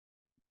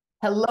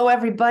Hello,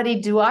 everybody.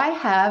 Do I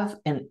have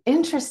an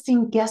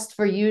interesting guest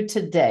for you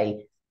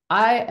today?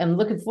 I am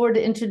looking forward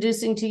to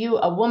introducing to you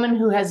a woman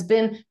who has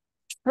been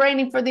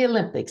training for the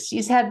Olympics.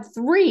 She's had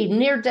three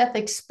near death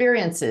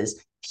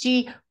experiences.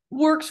 She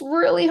works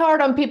really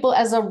hard on people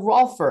as a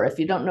rolfer. If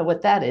you don't know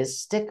what that is,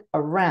 stick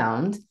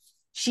around.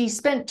 She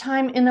spent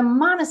time in a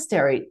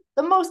monastery,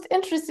 the most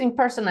interesting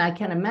person I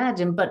can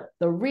imagine. But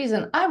the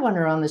reason I want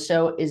her on the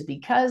show is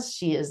because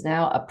she is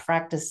now a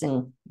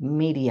practicing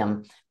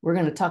medium. We're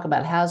going to talk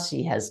about how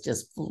she has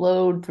just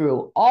flowed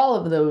through all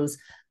of those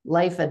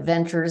life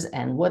adventures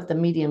and what the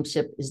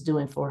mediumship is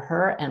doing for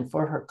her and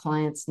for her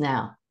clients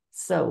now.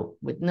 So,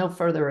 with no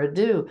further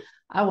ado,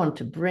 I want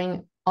to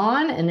bring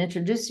on and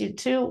introduce you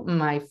to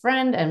my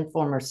friend and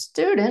former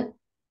student,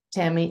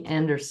 Tammy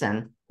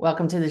Anderson.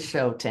 Welcome to the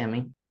show,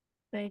 Tammy.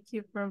 Thank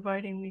you for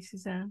inviting me,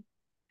 Suzanne.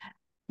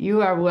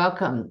 You are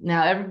welcome.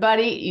 Now,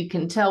 everybody, you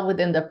can tell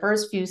within the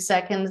first few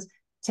seconds,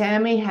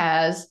 Tammy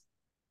has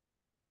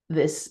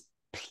this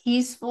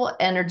peaceful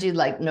energy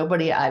like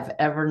nobody I've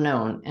ever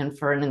known. And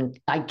for an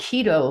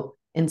Aikido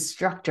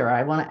instructor,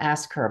 I want to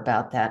ask her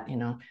about that.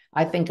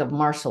 I think of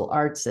martial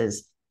arts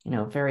as,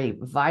 very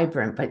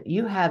vibrant, but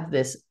you have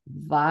this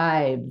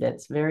vibe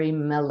that's very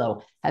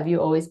mellow. Have you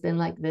always been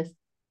like this?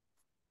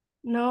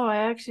 No, I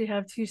actually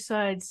have two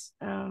sides.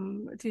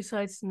 Two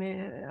sides to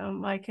me.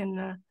 I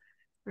can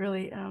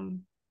really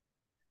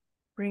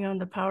bring on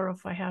the power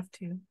if I have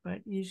to,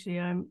 but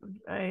usually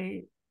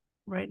I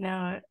right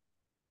now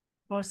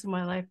most of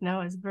my life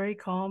now is very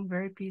calm,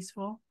 very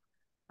peaceful.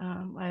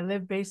 I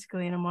live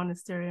basically in a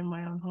monastery in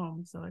my own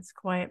home, so it's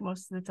quiet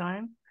most of the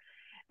time.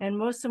 And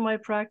most of my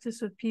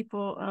practice with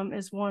people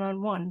is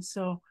one-on-one.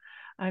 So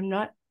I'm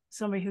not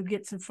somebody who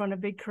gets in front of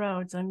big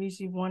crowds. I'm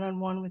usually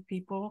one-on-one with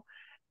people.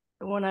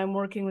 When I'm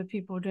working with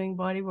people doing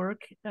body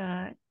work,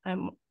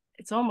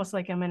 it's almost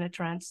like I'm in a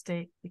trance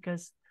state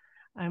because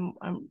I'm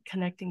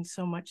connecting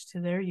so much to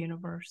their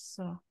universe.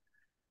 So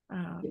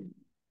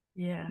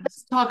yeah.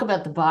 Let's talk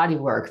about the body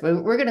work.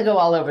 We're going to go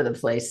all over the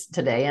place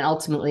today and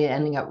ultimately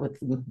ending up with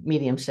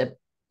mediumship.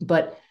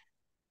 But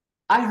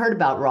I heard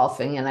about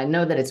Rolfing, and I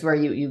know that it's where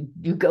you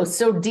go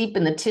so deep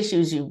in the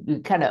tissues,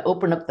 you kind of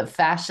open up the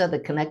fascia, the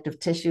connective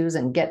tissues,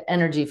 and get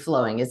energy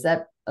flowing. Is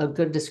that a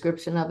good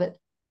description of it?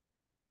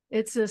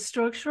 It's a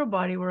structural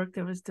body work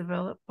that was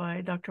developed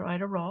by Dr.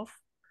 Ida Rolf.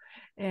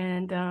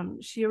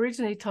 And she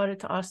originally taught it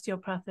to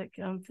osteopathic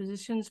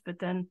physicians, but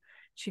then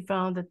she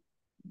found that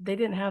they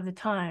didn't have the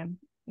time.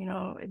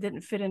 It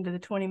didn't fit into the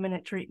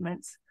 20-minute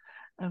treatments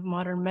of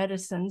modern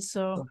medicine.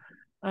 So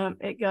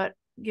it got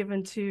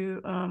given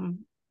to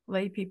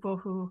lay people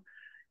who,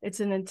 it's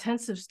an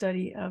intensive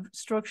study of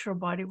structural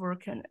body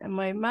work. And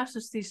my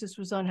master's thesis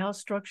was on how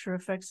structure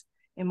affects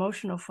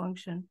emotional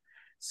function.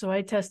 So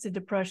I tested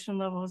depression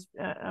levels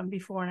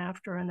before and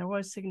after, and there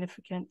was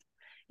significant,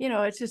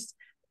 it's just,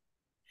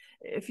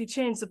 if you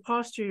change the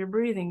posture, your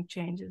breathing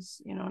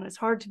changes, and it's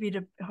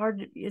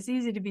it's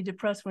easy to be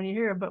depressed when you're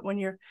here, but when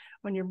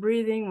you're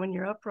breathing, when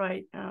you're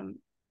upright,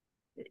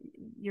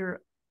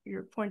 your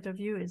point of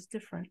view is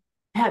different.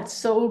 That's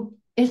so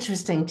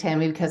interesting,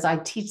 Tammy, because I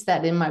teach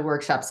that in my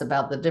workshops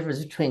about the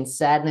difference between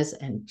sadness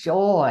and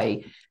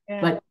joy.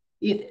 Yeah. But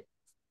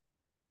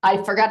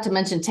I forgot to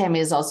mention Tammy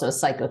is also a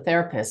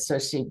psychotherapist, so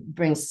she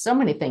brings so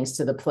many things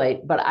to the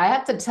plate. But I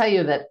have to tell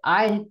you that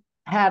I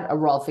had a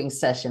Rolfing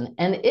session,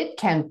 and it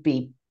can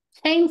be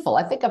painful.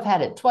 I think I've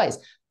had it twice.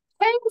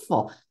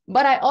 Painful.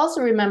 But I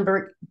also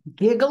remember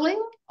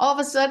giggling all of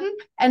a sudden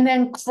and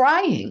then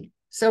crying.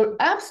 So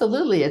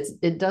absolutely,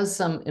 it does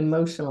some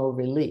emotional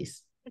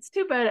release. It's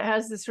too bad it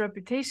has this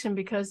reputation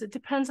because it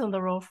depends on the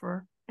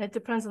rolfer. It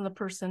depends on the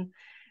person.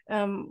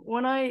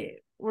 When I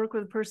work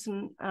with a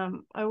person,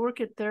 I work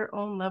at their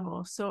own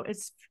level. So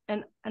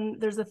and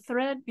there's a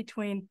thread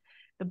between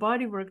the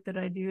body work that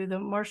I do, the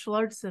martial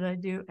arts that I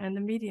do, and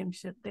the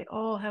mediumship. They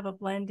all have a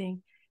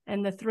blending.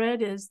 And the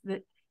thread is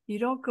that you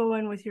don't go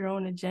in with your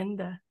own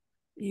agenda.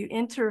 You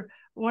enter.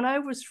 When I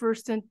was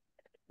first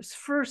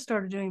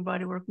started doing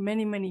body work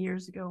many, many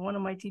years ago, one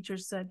of my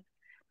teachers said,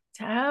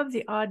 to have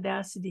the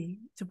audacity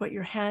to put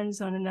your hands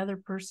on another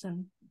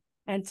person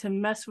and to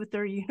mess with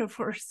their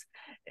universe,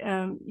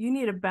 you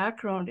need a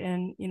background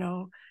in,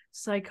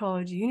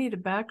 psychology. You need a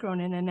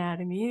background in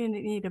anatomy. You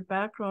need a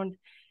background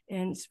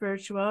in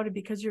spirituality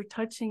because you're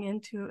touching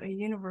into a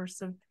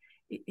universe of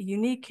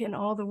unique in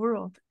all the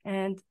world.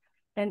 And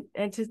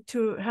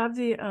to have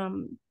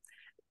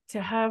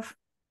to have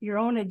your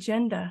own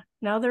agenda.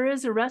 Now there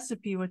is a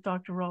recipe with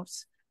Dr.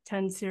 Rolf's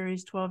 10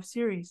 series, 12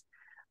 series,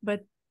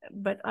 but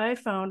I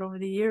found over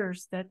the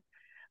years that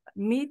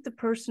meet the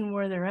person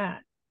where they're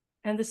at.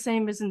 And the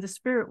same as in the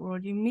spirit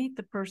world, you meet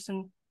the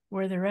person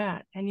where they're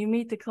at, and you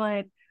meet the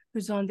client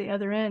who's on the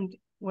other end,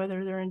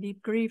 whether they're in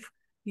deep grief,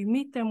 you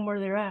meet them where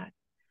they're at.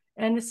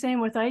 And the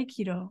same with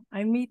Aikido,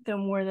 I meet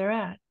them where they're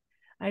at.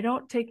 I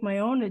don't take my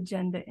own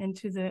agenda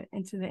into the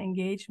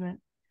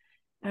engagement.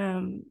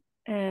 And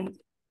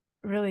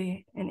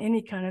really in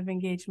any kind of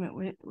engagement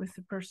with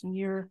the person,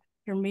 you're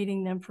you're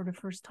meeting them for the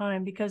first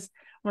time, because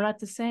we're not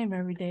the same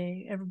every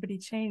day. Everybody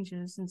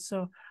changes. And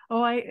so,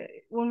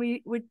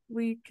 when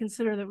we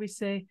consider that, we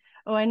say,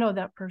 oh, I know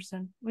that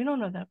person. We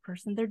don't know that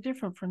person. They're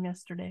different from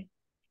yesterday.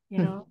 You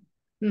know,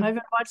 I've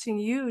been watching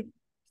you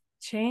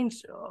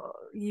change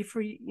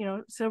for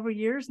several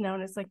years now,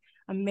 and it's like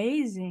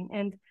amazing.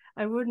 And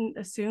I wouldn't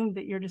assume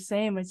that you're the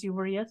same as you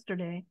were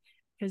yesterday,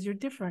 because you're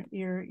different.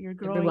 You're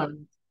growing.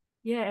 Everyone.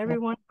 Yeah, every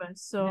one of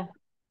us. So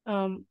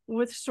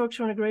with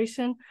structural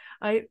integration,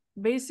 I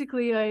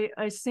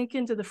sink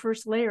into the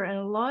first layer, and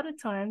a lot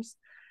of times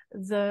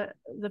the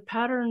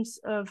patterns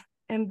of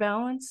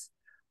imbalance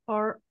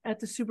are at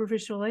the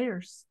superficial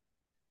layers.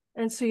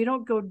 And so you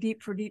don't go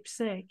deep for deep's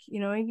sake,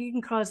 and you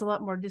can cause a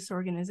lot more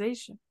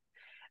disorganization.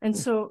 And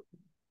so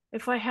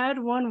if I had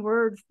one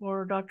word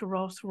for Dr.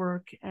 Rolf's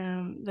work,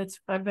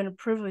 I've been a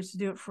privilege to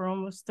do it for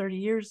almost 30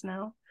 years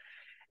now,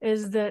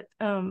 is that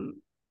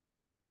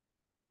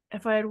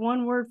if I had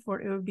one word for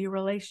it, it would be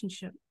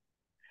relationship.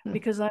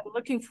 Because I'm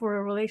looking for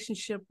a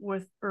relationship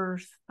with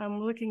earth.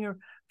 I'm looking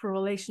for a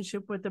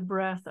relationship with the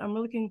breath. I'm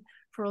looking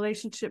for a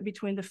relationship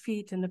between the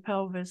feet and the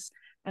pelvis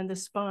and the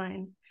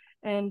spine.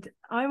 And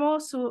I'm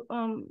also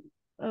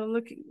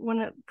looking, when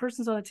a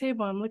person's on the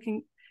table, I'm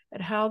looking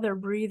at how they're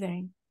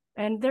breathing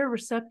and their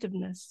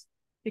receptiveness.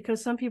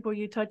 Because some people,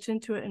 you touch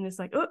into it and it's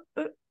like,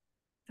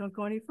 don't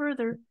go any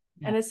further.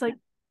 Yeah. And it's like,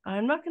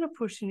 I'm not going to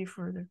push any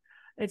further.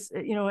 It's,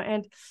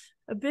 and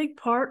a big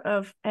part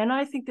of, and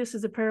I think this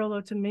is a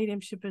parallel to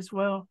mediumship as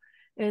well,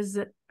 is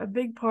that a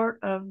big part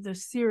of the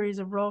series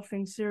of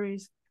Rolfing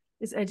series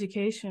is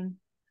education.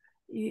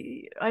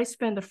 I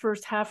spend the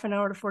first half an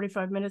hour to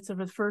 45 minutes of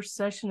the first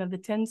session of the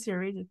 10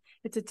 series.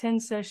 It's a 10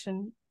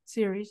 session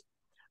series.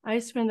 I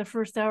spend the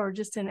first hour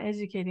just in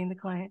educating the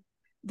client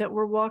that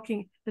we're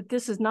walking, that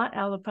this is not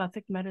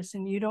allopathic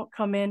medicine. You don't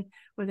come in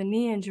with a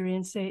knee injury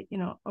and say,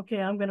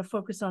 okay, I'm going to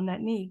focus on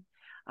that knee.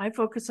 I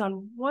focus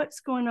on what's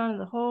going on in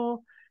the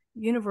whole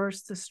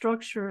universe, the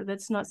structure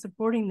that's not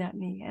supporting that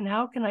knee, and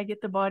how can I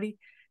get the body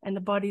and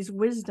the body's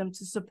wisdom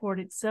to support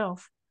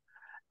itself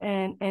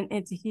and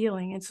its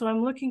healing. And so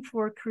I'm looking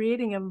for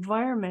creating an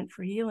environment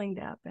for healing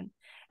to happen.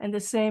 And the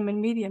same in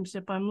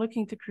mediumship, I'm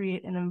looking to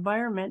create an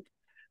environment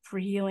for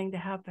healing to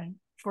happen,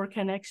 for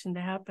connection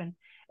to happen.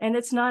 And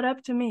it's not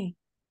up to me.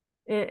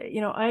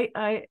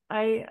 I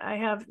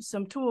have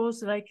some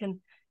tools that I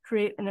can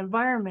create an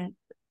environment,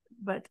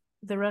 but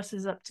the rest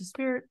is up to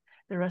spirit.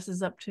 The rest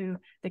is up to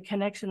the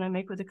connection I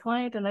make with the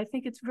client. And I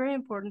think it's very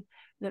important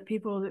that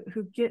people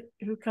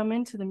who come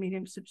into the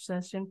mediumship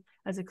session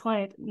as a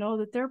client know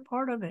that they're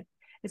part of it.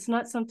 It's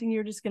not something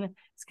you're just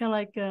it's kind of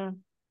like,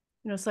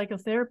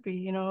 psychotherapy.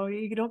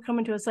 You don't come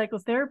into a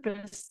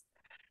psychotherapist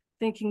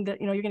thinking that,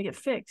 you're going to get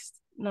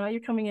fixed. No,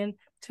 you're coming in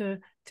to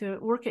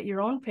work at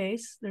your own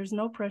pace. There's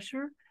no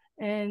pressure,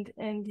 and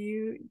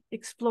you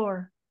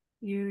explore,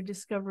 you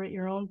discover at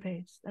your own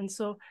pace. And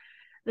so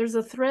there's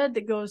a thread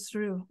that goes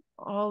through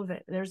all of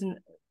it.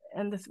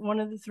 One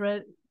of the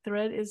thread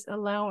is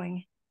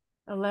allowing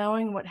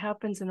what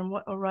happens and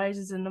what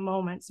arises in the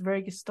moment. It's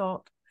very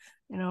Gestalt.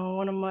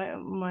 One of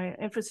my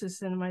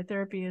emphasis in my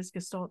therapy is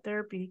Gestalt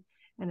therapy,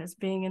 and it's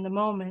being in the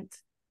moment,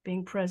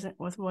 being present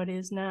with what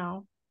is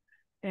now.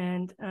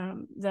 And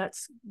that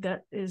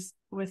is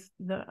with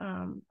the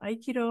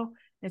Aikido.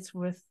 It's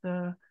with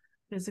the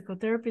physical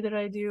therapy that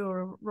I do,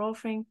 or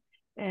Rolfing.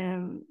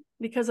 And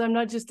because I'm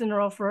not just an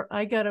Rolfer,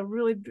 I got a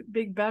really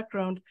big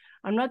background.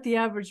 I'm not the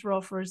average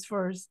Rolfer as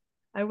far as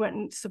I went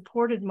and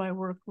supported my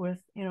work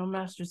with,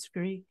 master's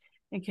degree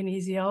in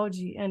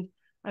kinesiology. And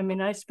I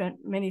mean, I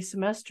spent many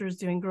semesters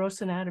doing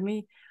gross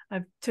anatomy.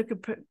 I took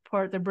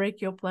apart the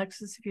brachial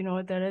plexus, if you know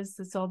what that is.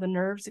 That's all the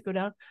nerves that go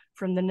down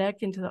from the neck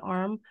into the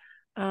arm.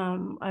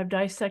 I've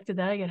dissected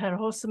that. I had a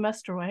whole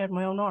semester where I had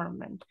my own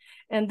arm,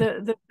 and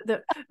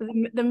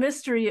the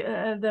mystery,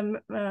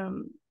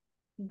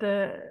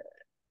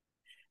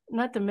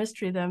 not the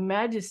mystery, the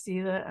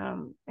majesty,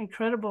 the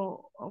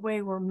incredible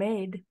way we're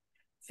made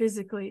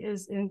physically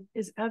is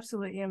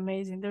absolutely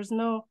amazing. There's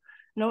no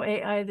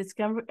AI that's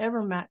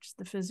ever matched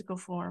the physical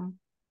form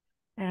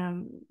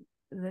that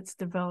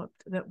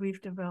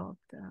we've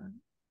developed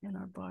in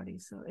our body.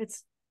 So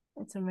it's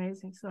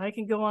amazing. So I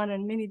can go on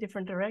in many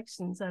different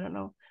directions. I don't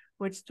know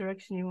which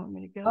direction you want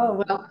me to go.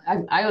 Oh, well,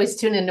 I always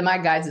tune into my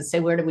guides and say,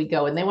 where do we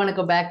go? And they want to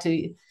go back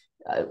to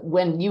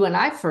when you and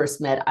I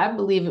first met. I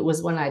believe it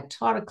was when I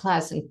taught a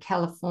class in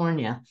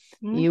California.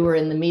 Mm-hmm. You were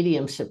in the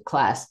mediumship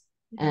class.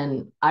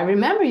 And I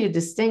remember you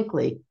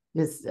distinctly.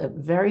 This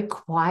very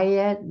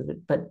quiet,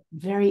 but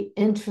very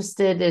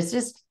interested. It's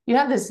just, you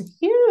have this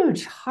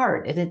huge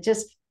heart, and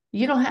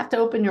you don't have to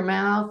open your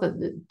mouth.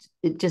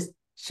 It just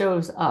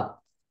shows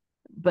up.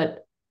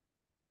 But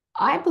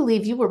I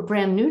believe you were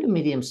brand new to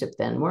mediumship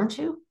then, weren't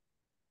you?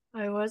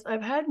 I was.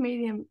 I've had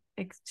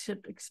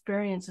mediumship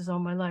experiences all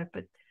my life,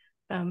 but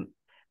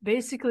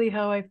basically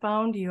how I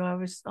found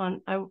you,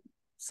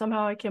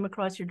 somehow I came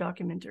across your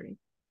documentary.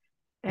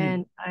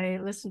 And I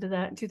listened to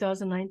that in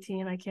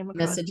 2019. I came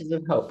across Messages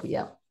of Hope.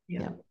 Yeah.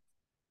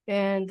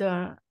 And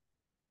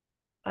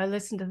I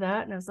listened to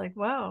that and I was like,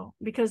 wow,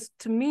 because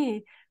to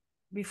me,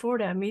 before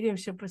that,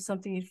 mediumship was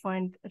something you'd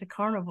find at a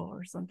carnival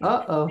or something.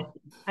 Uh-oh.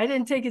 I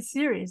didn't take it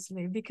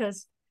seriously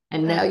because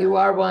And now you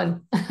are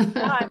one.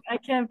 I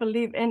can't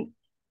believe. And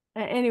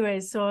anyway,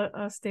 so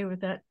I'll stay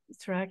with that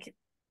track.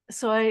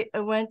 So I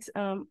went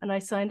and I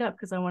signed up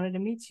because I wanted to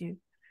meet you.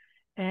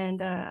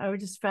 And I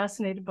was just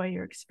fascinated by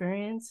your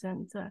experience.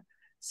 And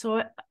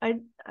so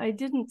I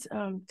didn't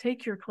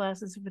take your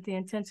classes with the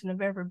intention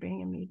of ever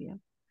being a medium.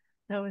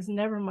 That was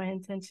never my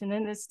intention.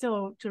 And it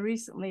still, to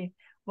recently,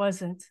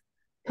 wasn't.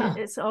 Huh.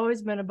 It's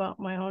always been about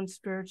my own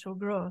spiritual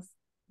growth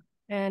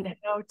and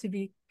how to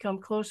become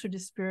closer to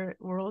spirit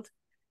world.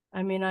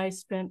 I mean, I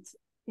spent,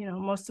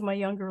 most of my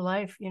younger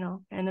life,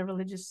 in the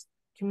religious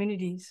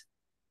communities,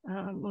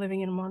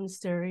 living in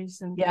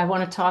monasteries. And Yeah, I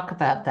want to talk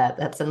about that.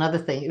 That's another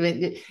thing. I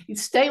mean, you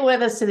stay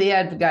with us to the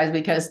end, guys,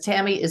 because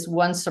Tammy is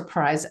one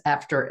surprise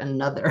after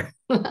another.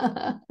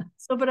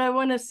 so, but I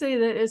want to say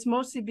that it's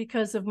mostly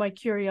because of my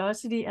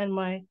curiosity and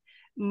my,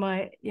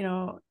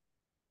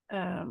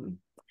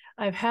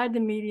 I've had the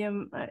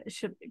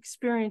mediumship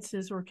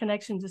experiences or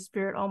connection to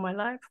spirit all my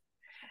life.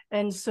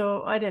 And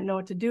so I didn't know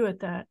what to do with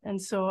that. And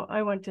so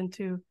I went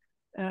into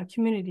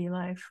community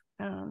life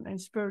and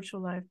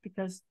spiritual life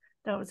because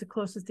that was the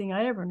closest thing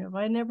I ever knew.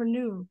 I never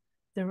knew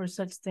there was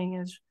such thing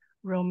as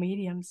real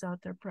mediums out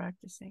there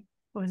practicing.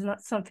 It was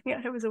not something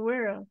I was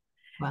aware of.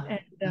 Wow.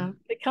 And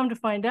they come to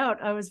find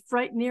out, I was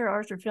right near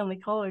Arthur Findlay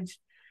College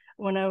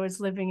when I was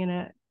living in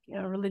a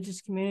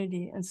religious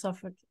community in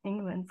Suffolk,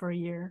 England for a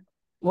year.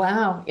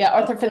 Wow. Yeah,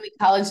 Arthur Findlay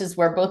College is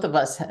where both of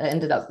us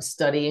ended up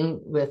studying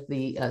with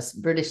the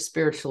British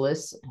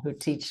spiritualists who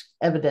teach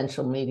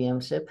evidential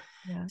mediumship.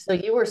 Yeah. So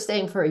you were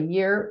staying for a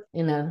year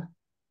in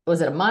was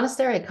it a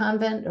monastery, a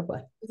convent, or what?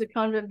 It was a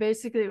convent.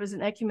 Basically, it was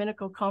an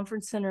ecumenical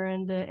conference center,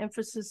 and the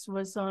emphasis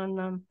was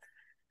on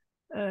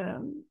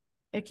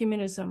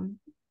ecumenism,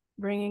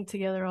 bringing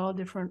together all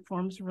different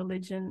forms of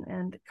religion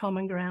and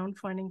common ground,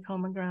 finding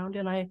common ground.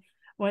 And I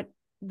went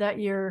that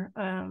year,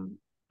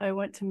 I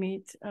went to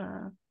meet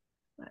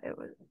it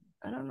was,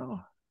 I don't know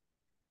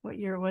what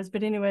year it was,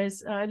 but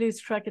anyways, I lose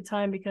track of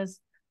time because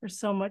there's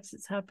so much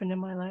that's happened in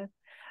my life.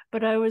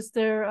 But I was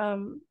there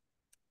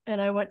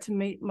and I went to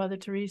meet Mother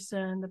Teresa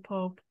and the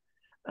Pope.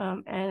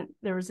 And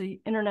there was an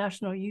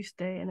International Youth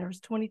Day, and there was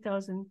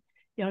 20,000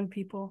 young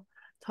people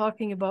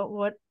talking about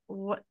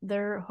what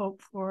their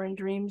hope for and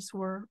dreams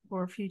were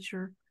for a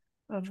future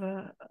of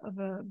a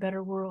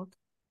better world.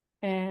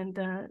 And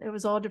it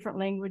was all different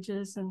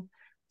languages. And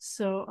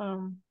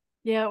so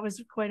yeah, it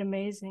was quite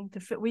amazing.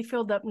 We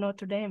filled up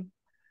Notre Dame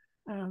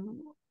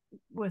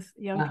with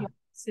young people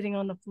sitting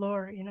on the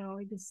floor.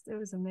 It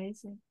was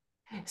amazing.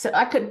 So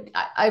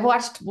I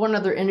watched one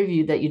other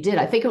interview that you did.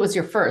 I think it was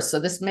your first. So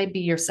this may be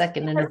your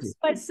second interview. It's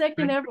my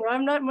second ever.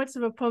 I'm not much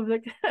of a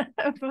public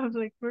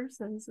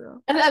person.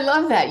 So. And I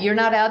love that. You're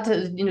not out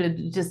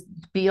to, just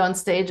be on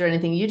stage or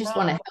anything. You just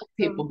want to help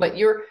people. But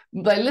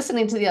by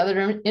listening to the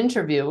other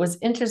interview, it was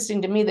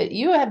interesting to me that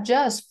you have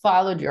just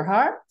followed your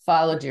heart,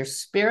 followed your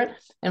spirit,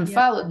 and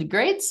followed the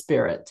great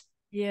spirit.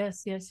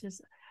 Yes.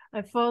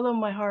 I follow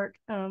my heart.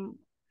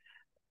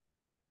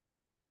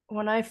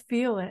 When I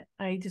feel it,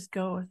 I just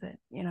go with it,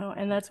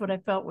 and that's what I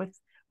felt with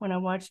when I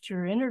watched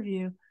your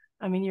interview.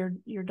 I mean,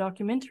 your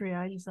documentary.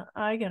 I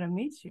got to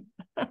meet you,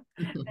 and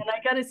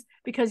I got to,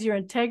 because your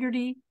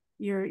integrity,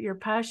 your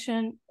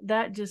passion,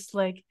 that just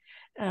like,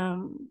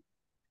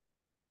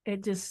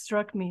 it just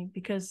struck me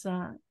because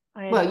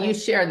you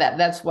share that.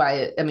 That's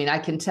why. I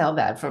can tell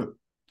that from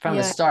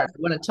the start. I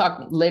want to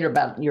talk later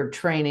about your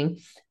training.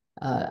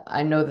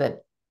 I know that.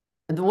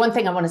 The one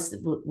thing I want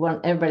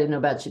everybody to know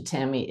about you,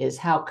 Tammy, is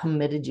how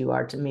committed you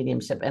are to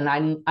mediumship. And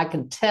I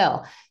can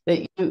tell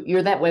that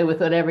you're that way with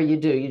whatever you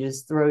do. You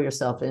just throw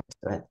yourself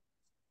into it.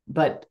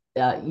 But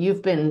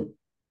you've been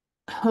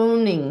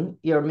honing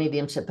your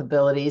mediumship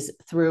abilities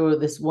through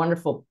this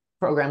wonderful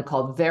program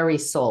called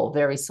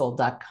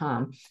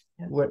verysoul.com,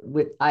 where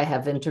I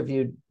have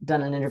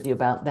done an interview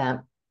about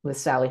that with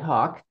Sally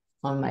Hawk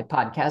on my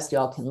podcast.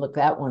 Y'all can look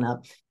that one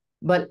up.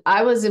 But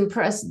I was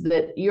impressed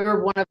that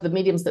you're one of the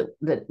mediums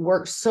that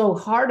works so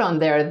hard on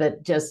there,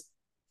 that just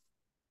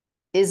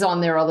is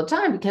on there all the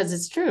time, because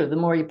it's true. The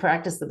more you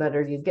practice, the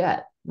better you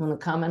get. You want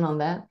to comment on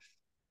that?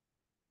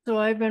 So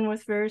I've been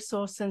with Very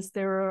Soul since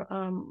they were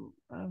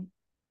a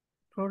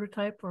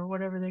prototype, or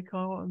whatever they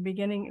call it,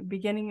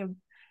 beginning of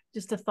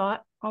just a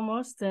thought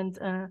almost. And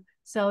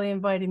Sally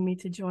invited me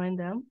to join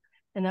them,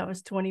 and that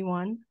was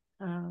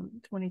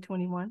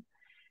 2021.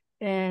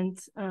 And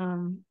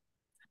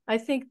I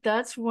think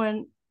that's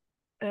when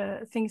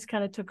things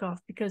kind of took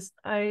off, because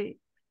I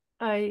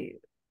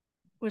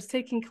was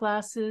taking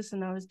classes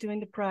and I was doing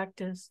the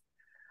practice.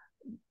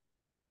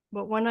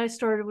 But when I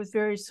started with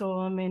Very Soul,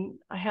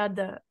 I had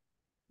the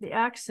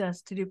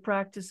access to do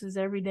practices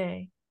every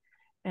day,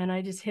 and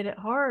I just hit it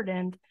hard.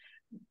 And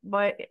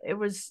it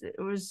was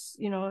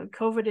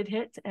COVID had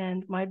hit,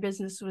 and my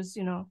business was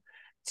it went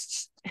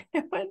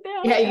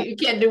down. Yeah, you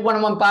can't do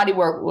one-on-one body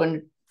work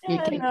when You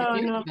can't get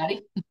near no.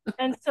 anybody.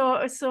 And so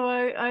I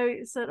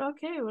said,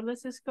 okay, well,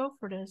 let's just go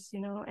for this,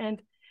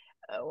 and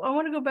I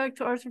want to go back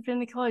to Arthur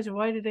Findlay College.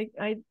 Why did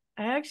I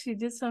actually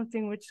did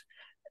something which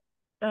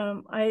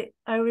I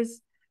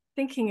was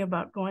thinking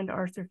about going to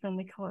Arthur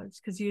Findlay College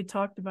because you had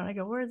talked about it. I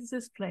go, where is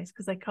this place?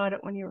 Because I caught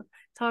it when you were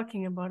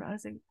talking about it. I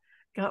was like,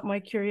 got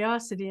my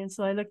curiosity. And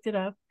so I looked it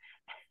up.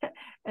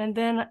 And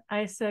then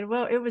I said,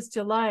 well, it was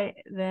July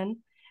then.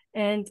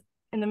 And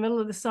in the middle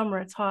of the summer,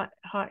 it's hot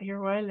here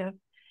where I live.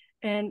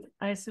 And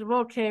I said, well,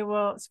 okay,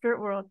 well, Spirit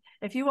World,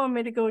 if you want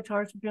me to go to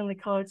Arthur Findlay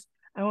College,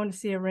 I want to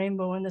see a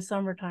rainbow in the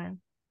summertime.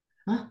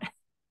 Huh?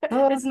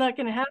 It's not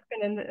going to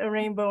happen in a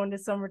rainbow in the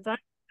summertime.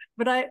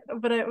 But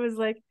it was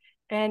like,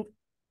 and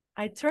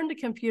I turned the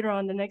computer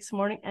on the next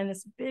morning and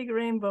this big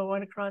rainbow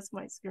went across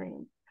my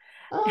screen.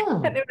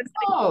 Oh, and it was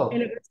like,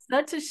 and it was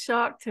such a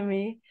shock to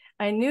me.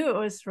 I knew it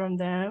was from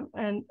them.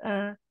 And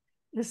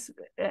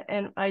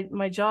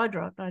my jaw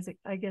dropped. I was like,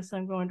 I guess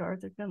I'm going to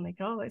Arthur Findlay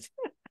College.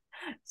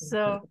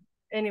 So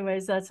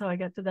anyways, that's how I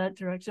got to that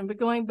direction. But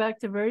going back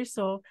to Very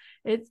Soul,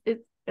 it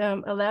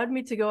allowed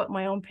me to go at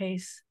my own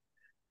pace.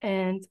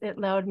 And it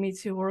allowed me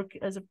to work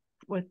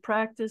with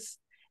practice.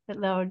 It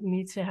allowed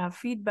me to have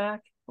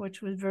feedback,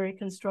 which was very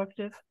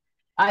constructive.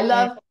 I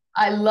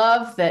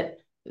love that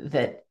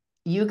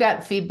you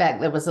got feedback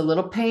that was a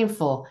little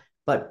painful,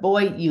 but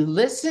boy, you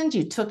listened,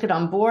 you took it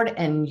on board,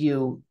 and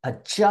you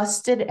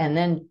adjusted, and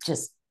then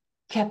just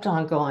kept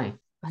on going.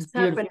 It's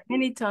happened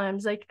many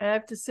times. Like I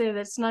have to say,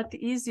 that's not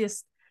the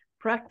easiest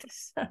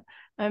practice.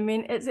 I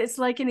mean, it's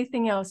like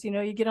anything else.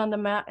 You get on the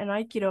mat in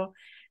Aikido,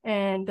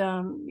 and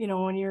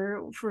when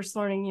you're first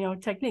learning,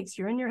 techniques,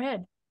 you're in your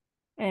head,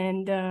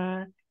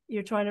 and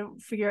you're trying to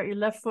figure out your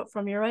left foot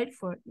from your right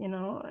foot,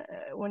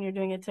 when you're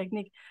doing a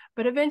technique.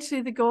 But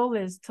eventually the goal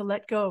is to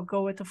let go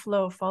with the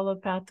flow, follow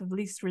the path of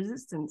least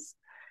resistance,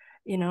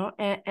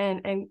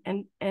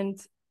 and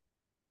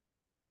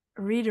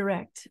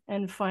redirect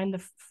and find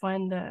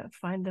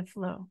the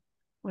flow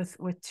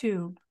with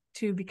two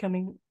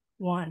becoming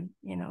one.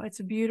 It's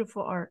a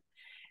beautiful art.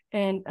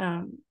 And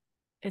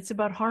it's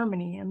about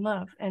harmony and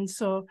love. And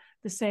so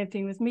the same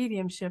thing with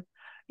mediumship.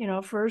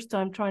 First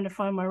I'm trying to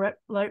find my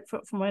right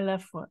foot from my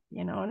left foot,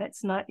 and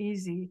it's not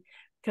easy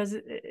because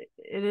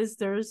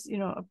there's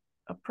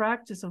a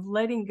practice of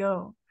letting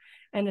go.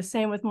 And the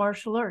same with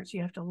martial arts,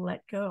 you have to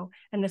let go.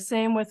 And the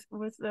same with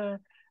the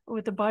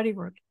body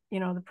work,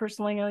 the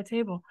person laying on the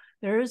table,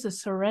 there is a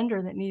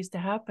surrender that needs to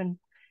happen.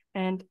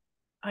 And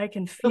I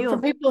can feel. So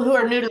for people who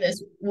are new to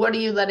this, what are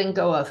you letting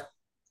go of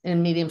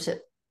in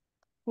mediumship?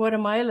 What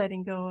am I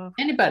letting go of?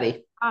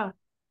 Anybody.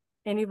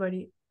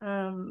 Anybody.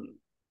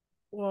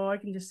 Well, I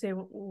can just say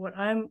what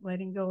I'm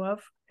letting go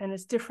of, and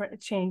it's different.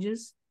 It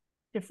changes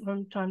different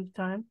from time to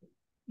time.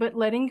 But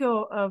letting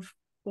go of,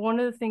 one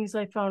of the things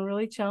I found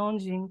really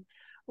challenging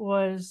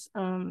was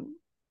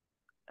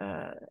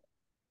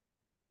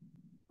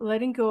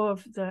letting go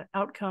of the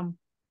outcome.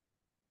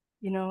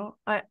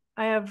 I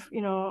have,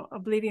 a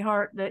bleeding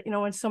heart that,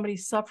 when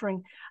somebody's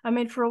suffering, I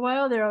mean, for a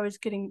while there, I was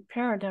getting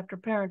parent after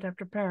parent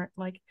after parent.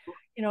 Like,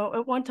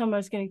 at one time I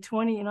was getting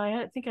 20, and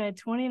I think I had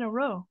 20 in a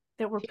row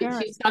that were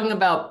parents. She's talking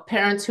about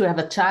parents who have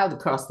a child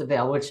across the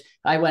veil, which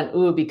I went,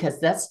 ooh, because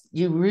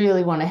you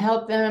really want to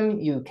help them.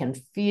 You can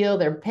feel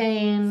their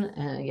pain.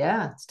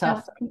 Yeah, it's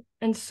tough.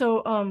 And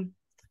so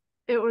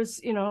it was,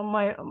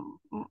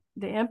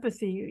 the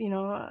empathy,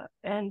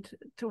 and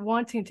to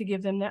wanting to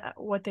give them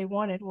what they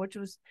wanted, which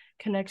was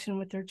connection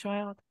with their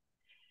child.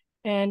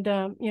 And,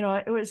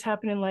 it was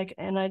happening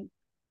and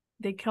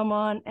they'd come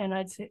on and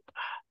I'd say,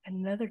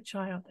 another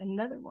child,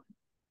 another one.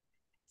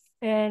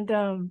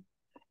 And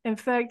in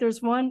fact,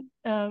 there's one,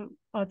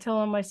 I'll tell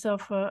on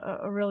myself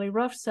a really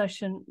rough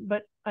session,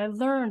 but I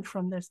learned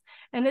from this.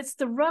 And it's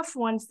the rough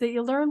ones that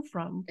you learn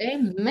from.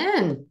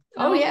 Amen.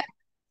 Oh, yeah.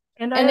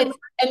 And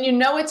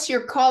it's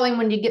your calling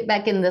when you get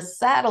back in the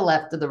saddle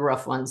after the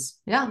rough ones.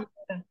 Yeah.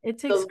 It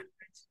takes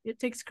courage. It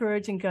takes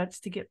courage and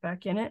guts to get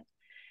back in it.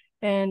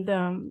 And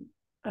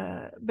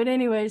but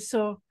anyway,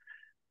 so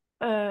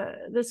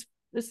this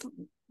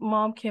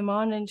mom came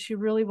on and she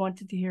really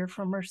wanted to hear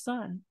from her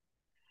son.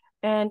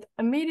 And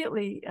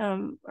immediately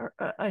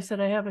I said,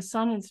 I have a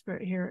son in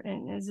spirit here,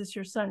 and is this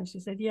your son? And she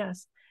said,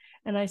 yes.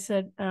 And I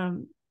said,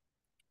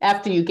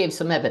 after you gave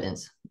some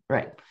evidence,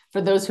 right?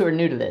 For those who are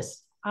new to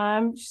this.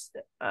 I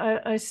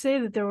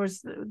say that there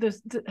was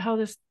how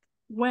this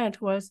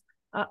went was,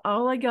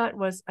 all I got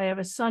was, I have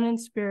a son in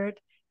spirit,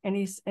 and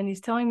he's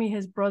telling me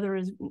his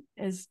brother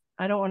is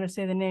I don't want to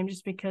say the name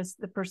just because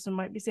the person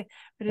might be saying,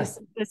 but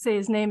let's say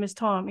his name is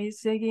Tom.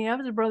 He's saying he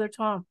has a brother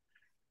Tom.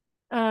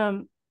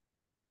 And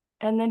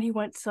then he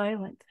went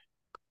silent.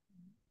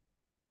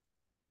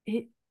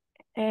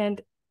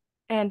 And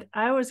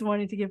I was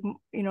wanting to give,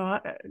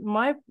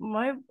 my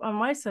on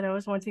my side, I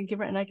was wanting to give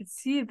her, and I could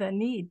see the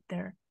need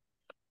there.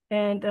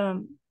 And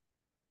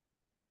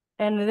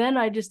then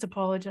I just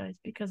apologized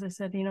because I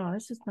said,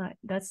 this is not,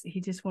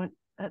 he just went,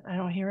 I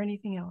don't hear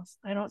anything else.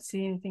 I don't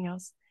see anything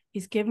else.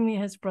 He's giving me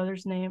his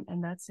brother's name,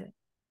 and that's it.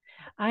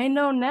 I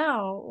know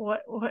now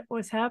what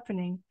was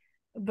happening,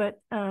 but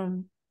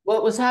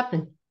What was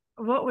happening?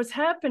 What was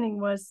happening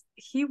was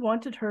he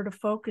wanted her to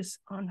focus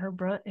on her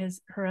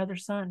other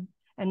son,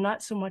 and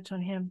not so much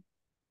on him.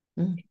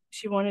 Mm.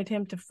 She wanted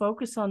him to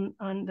focus on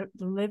the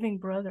living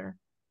brother,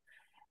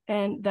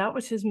 and that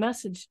was his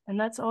message, and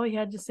that's all he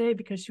had to say,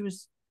 because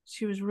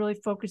she was really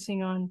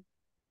focusing on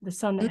the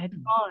son that had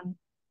gone.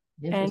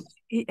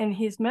 And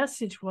his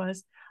message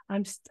was,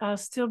 I'll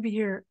still be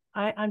here.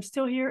 I'm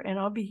still here, and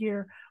I'll be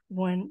here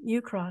when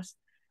you cross.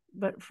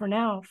 But for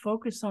now,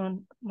 focus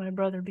on my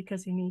brother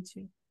because he needs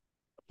you.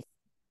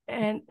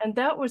 And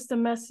that was the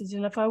message.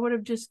 And if I would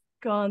have just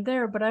gone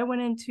there, but I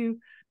went into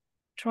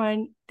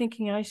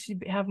thinking I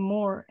should have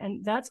more,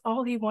 and that's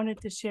all he wanted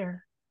to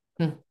share.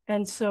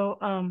 And so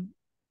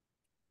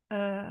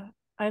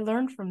I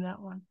learned from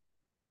that one.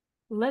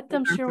 Let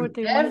them share what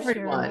they want to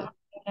share.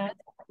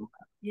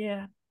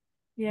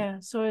 Yeah.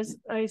 So as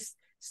I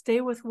stay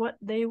with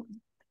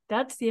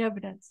that's the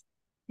evidence.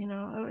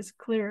 It was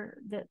clear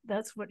that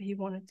that's what he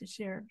wanted to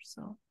share.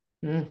 So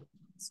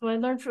so I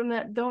learned from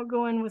that, don't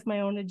go in with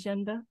my own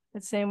agenda.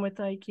 The same with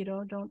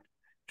Aikido. Don't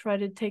try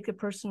to take a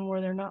person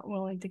where they're not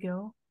willing to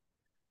go.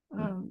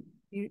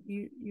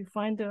 You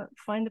find a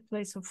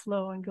place of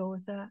flow and go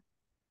with that.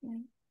 Yeah.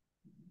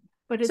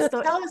 But it's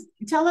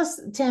tell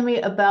us, Tammy,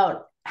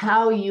 about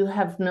how you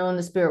have known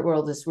the spirit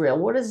world is real.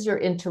 What has your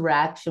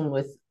interaction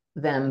with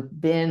them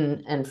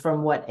been, and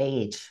from what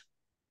age?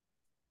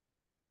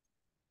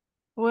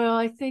 Well,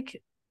 I think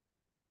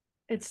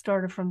it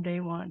started from day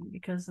one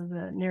because of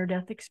the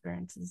near-death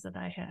experiences that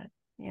I had.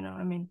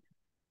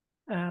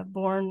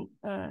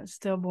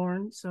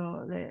 Stillborn,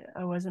 so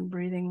I wasn't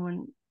breathing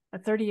when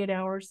 38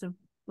 hours of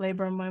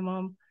labor on my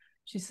mom.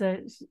 She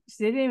said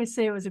they didn't even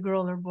say it was a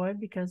girl or boy,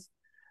 because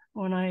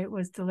when I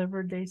was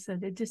delivered, they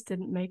said it just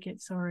didn't make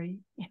it. Sorry,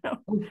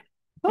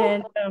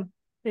 And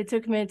they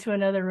took me into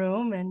another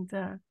room, and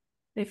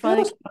they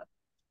finally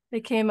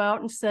came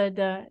out and said,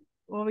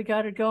 "Well, we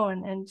got her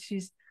going, and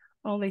she's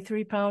only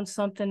 3 pounds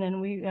something,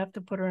 and we have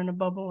to put her in a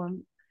bubble,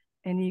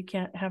 and you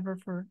can't have her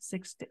for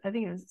I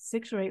think it was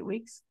 6 or 8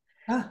 weeks."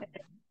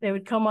 They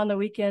would come on the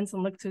weekends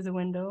and look through the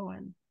window.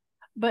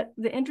 But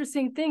the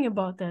interesting thing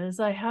about that is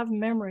I have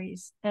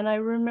memories, and I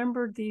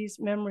remembered these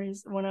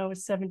memories when I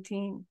was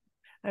 17.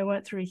 I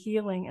went through a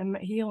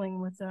healing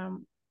with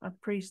a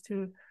priest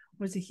who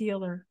was a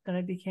healer that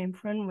I became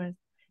friend with.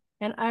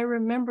 And I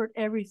remembered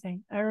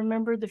everything. I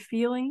remembered the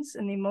feelings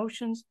and the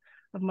emotions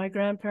of my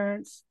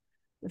grandparents,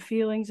 the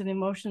feelings and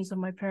emotions of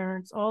my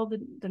parents, all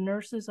the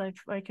nurses I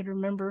could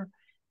remember,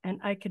 and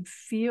I could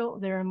feel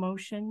their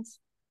emotions.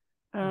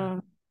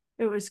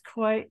 It was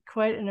quite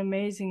an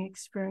amazing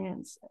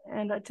experience.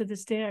 And to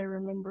this day, I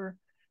remember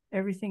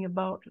everything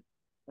about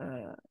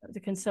the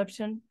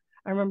conception.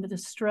 I remember the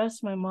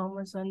stress my mom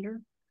was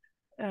under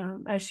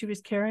as she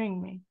was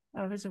carrying me.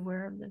 I was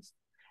aware of this.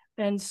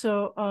 And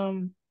so,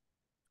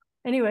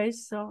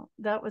 anyways, so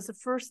that was the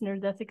first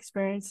near-death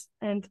experience.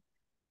 And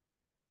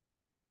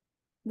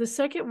the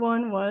second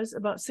one was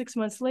about 6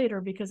 months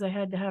later, because I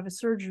had to have a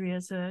surgery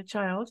as a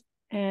child.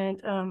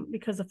 And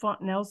because the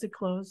fontanelles had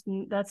closed,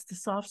 and that's the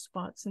soft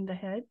spots in the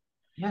head.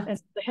 Yeah. And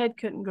so the head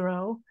couldn't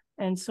grow.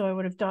 And so I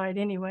would have died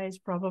anyways,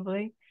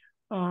 probably,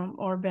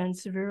 or been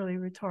severely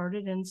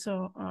retarded. And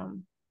so,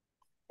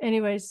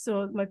 anyways,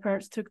 so my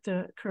parents took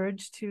the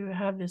courage to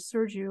have this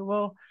surgery.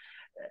 Well,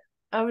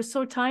 I was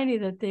so tiny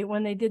that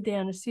when they did the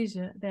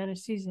anesthesia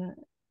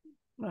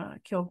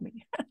killed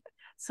me.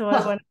 So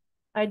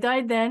I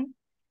died then,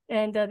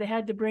 and they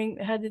had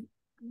to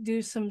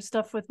do some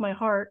stuff with my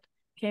heart.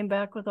 Came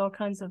back with all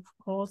kinds of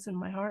holes in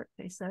my heart,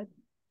 they said.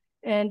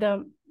 And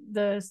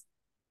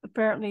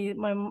apparently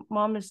my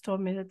mom has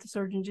told me that the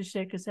surgeon just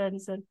shook his head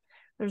and said,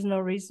 "There's no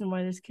reason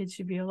why this kid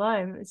should be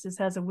alive. It just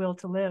has a will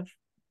to live."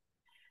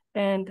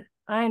 And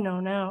I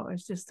know now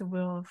it's just the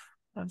will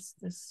of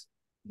this,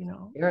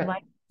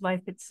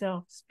 life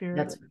itself,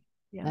 spirit.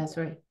 That's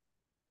right.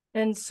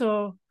 And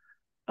so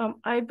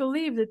I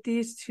believe that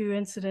these two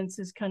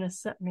incidences kind of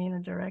set me in a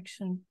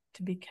direction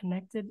to be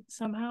connected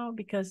somehow,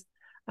 because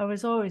I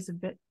was always a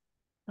bit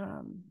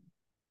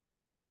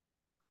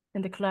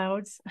in the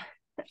clouds.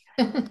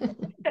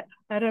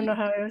 I don't know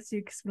how else you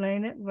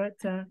explain it, but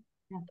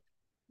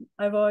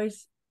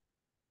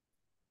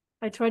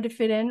I tried to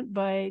fit in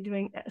by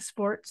doing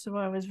sports, so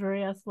I was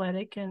very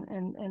athletic,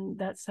 and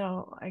that's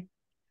how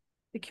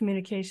the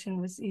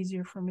communication was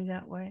easier for me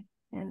that way.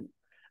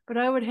 But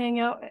I would hang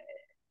out,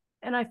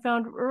 and I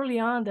found early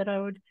on that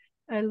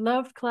I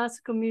loved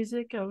classical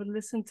music. I would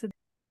listen to,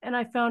 and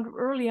I found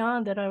early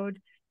on that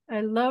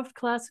I loved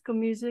classical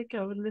music.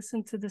 I would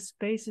listen to the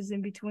spaces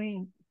in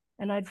between,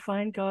 and I'd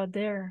find God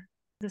there.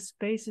 The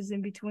spaces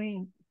in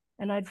between,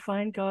 and I'd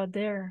find God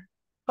there.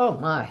 Oh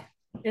my.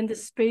 In the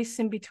space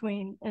in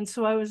between. And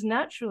so I was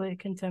naturally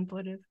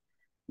contemplative,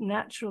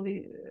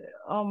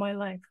 all my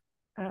life.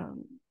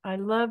 I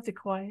loved the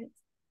quiet.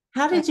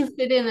 How did you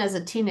fit in as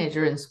a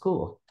teenager in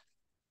school?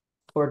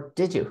 Or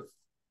did you?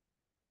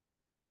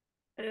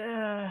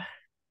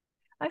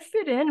 I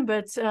fit in,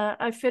 but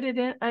I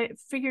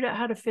figured out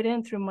how to fit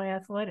in through my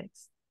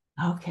athletics.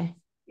 Okay.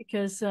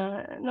 because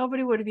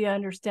nobody would be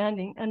understand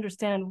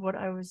what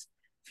I was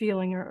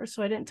feeling, or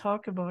so I didn't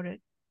talk about it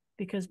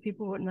because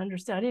people wouldn't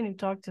understand. I didn't even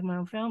talk to my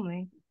own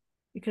family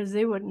because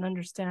they wouldn't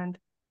understand.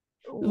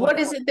 What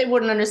is it they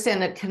wouldn't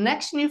understand? A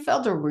connection you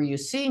felt, or were you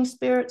seeing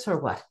spirits, or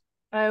what?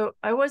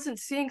 I wasn't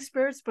seeing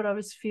spirits, but I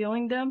was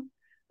feeling them.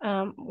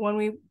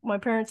 When my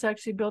parents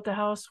actually built a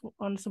house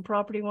on some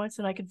property once,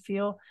 and I could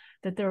feel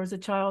that there was a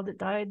child that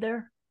died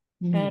there.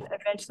 And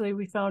eventually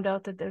we found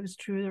out that it was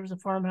true. There was a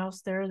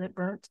farmhouse there that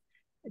burnt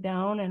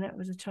down, and it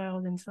was a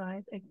child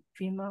inside, a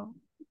female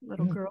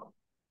little girl.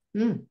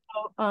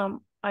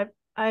 So,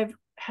 I've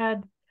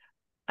had,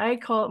 I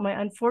call it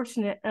my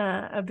unfortunate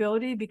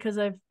ability, because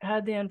I've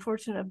had the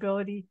unfortunate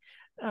ability.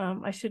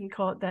 I shouldn't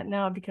call it that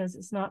now because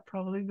it's not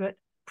probably, but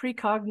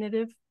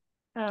precognitive.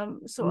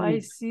 So I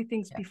see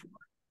things before,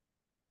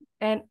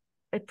 and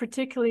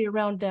particularly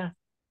around death.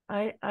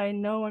 I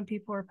know when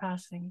people are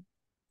passing.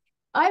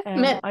 I've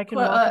met I can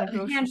walk in a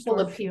grocery handful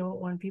store of and feel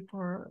people when people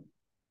are.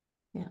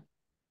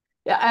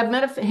 Yeah, I've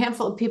met a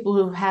handful of people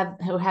who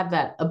have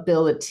that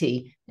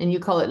ability, and you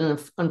call it an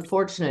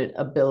unfortunate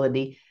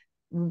ability.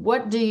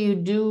 What do you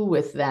do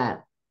with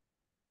that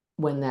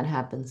when that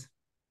happens?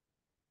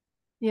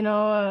 You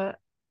know,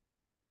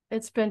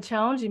 it's been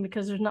challenging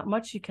because there's not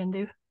much you can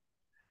do.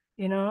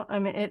 You know, I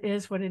mean, it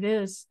is what it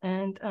is,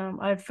 and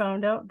I've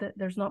found out that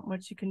there's not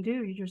much you can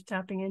do. You're just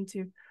tapping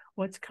into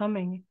what's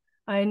coming.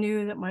 I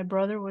knew that my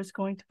brother was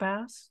going to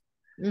pass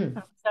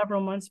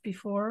several months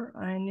before.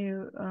 I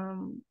knew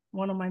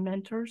one of my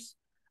mentors.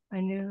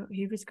 I knew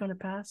he was going to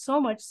pass.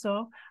 So much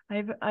so,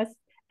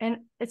 and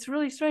it's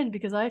really strange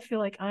because I feel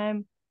like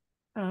I'm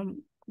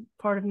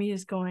part of me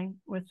is going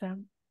with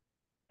them,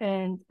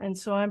 and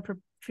so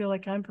feel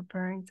like I'm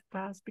preparing to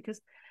pass, because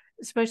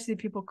especially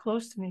people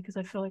close to me, because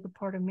I feel like a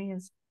part of me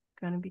is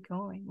going to be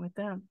going with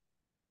them,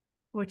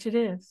 which it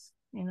is,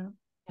 you know.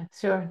 Yeah,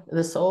 sure,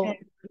 the soul. And,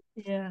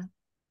 yeah,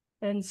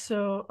 and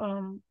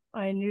so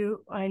I knew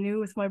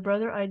with my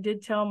brother. I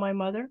did tell my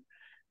mother.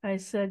 I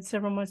said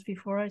several months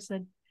before, I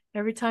said,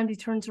 every time he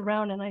turns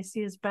around and I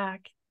see his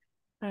back,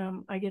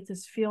 I get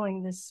this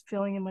feeling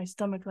in my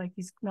stomach, like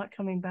he's not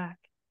coming back.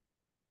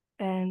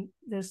 And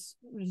this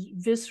was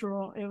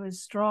visceral, it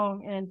was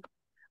strong. And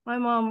my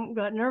mom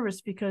got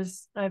nervous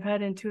because I've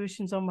had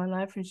intuitions all my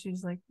life, and she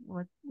was like,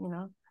 what, you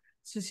know?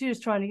 So she was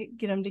trying to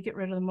get him to get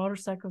rid of the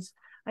motorcycles.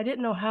 I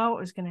didn't know how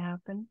it was going to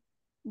happen,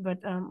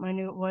 but I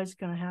knew it was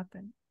going to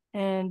happen.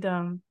 And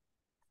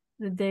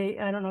the day,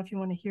 I don't know if you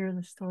want to hear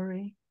the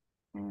story.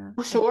 Yeah.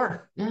 Oh,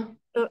 sure. Yeah.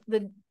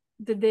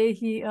 The day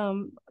he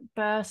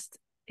passed,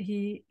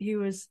 he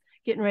was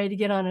getting ready to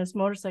get on his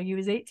motorcycle. He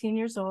was 18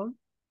 years old,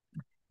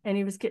 and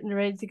he was getting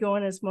ready to go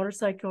on his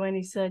motorcycle, and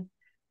he said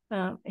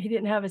he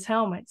didn't have his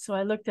helmet. So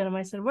I looked at him.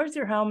 I said, "Where's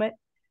your helmet?"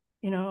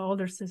 You know,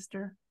 older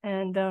sister,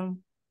 and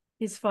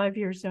he's 5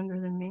 years younger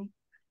than me,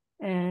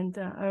 and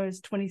I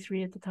was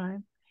 23 at the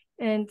time.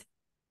 And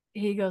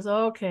he goes,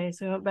 oh, "Okay."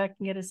 So he went back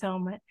and get his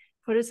helmet,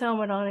 put his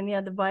helmet on, and he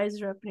had the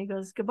visor up, and he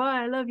goes,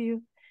 "Goodbye, I love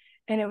you."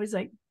 And it was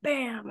like,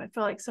 bam, I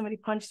felt like somebody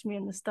punched me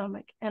in the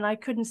stomach, and I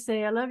couldn't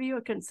say I love you. I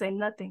couldn't say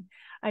nothing.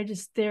 I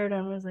just stared at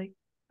him. I was like,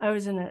 I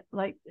was in a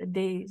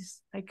daze.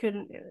 I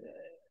couldn't,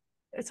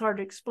 it's hard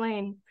to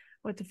explain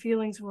what the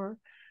feelings were.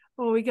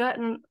 Well, I got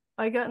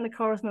in the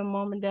car with my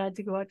mom and dad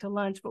to go out to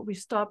lunch, but we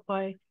stopped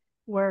by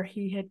where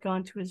he had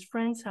gone to his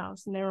friend's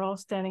house, and they were all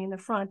standing in the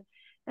front.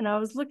 And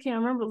I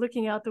remember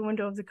looking out the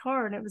window of the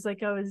car, and it was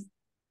like I was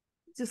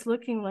just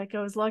looking like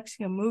I was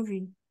watching a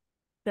movie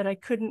that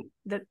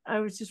I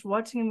was just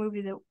watching a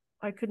movie that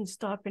I couldn't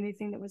stop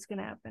anything that was going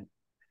to happen.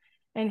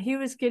 And he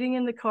was getting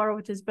in the car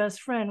with his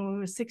best friend when he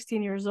was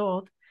 16 years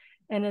old.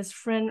 And his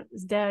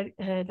dad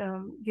had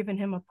given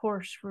him a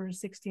Porsche for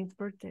his 16th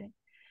birthday.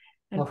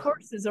 And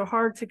Porsches are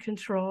hard to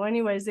control.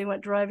 Anyways, they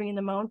went driving in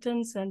the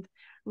mountains and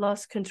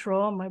lost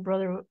control. My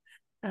brother,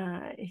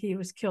 he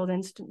was killed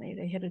instantly.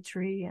 They hit a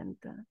tree, and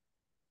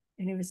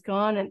he was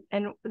gone.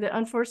 And the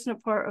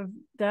unfortunate part of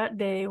that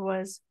day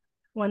was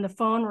when the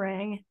phone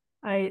rang,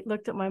 I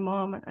looked at my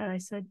mom and I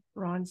said,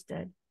 "Ron's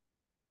dead."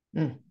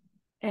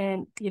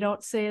 And you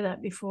don't say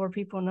that before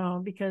people know,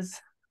 because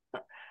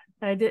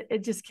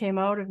it just came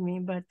out of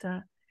me. But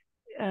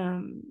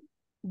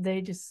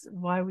they just,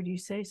 why would you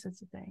say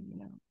such a thing, you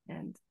know?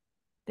 And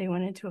they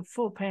went into a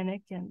full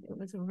panic, and it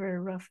was a very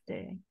rough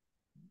day.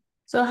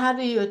 So how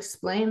do you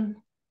explain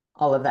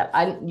all of that?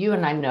 You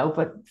and I know,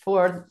 but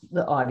for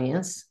the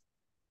audience,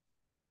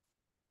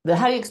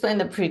 how do you explain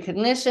the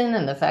precognition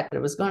and the fact that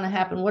it was going to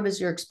happen? What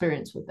is your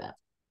experience with that?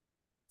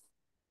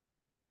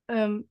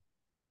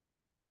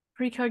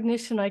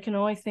 Precognition, I can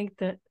only think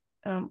that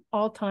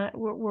all time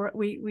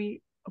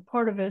we a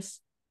part of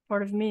us,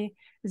 part of me,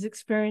 is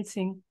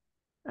experiencing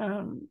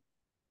out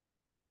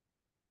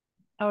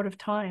of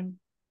time.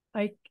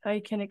 I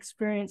can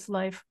experience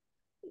life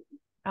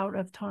out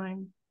of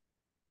time.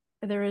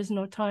 There is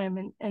no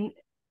time,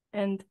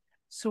 and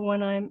so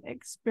when I'm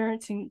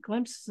experiencing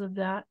glimpses of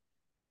that,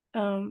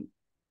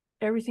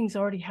 everything's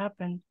already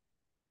happened.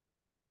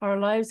 our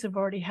lives have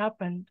already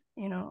happened,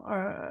 you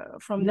know,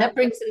 from that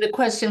brings into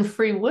question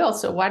free will.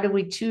 So why do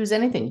we choose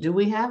anything? Do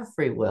we have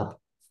free will?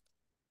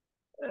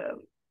 Uh,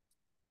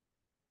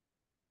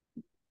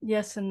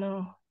 yes and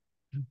no.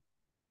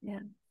 Yeah.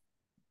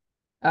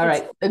 All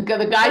right.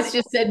 The guys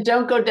just said,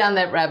 don't go down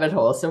that rabbit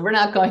hole. So we're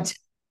not going to.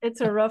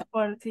 It's a rough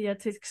one to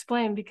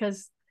explain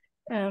because,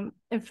 in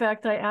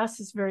fact, I asked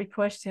this very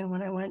question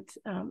when I went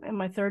in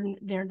my third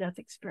near-death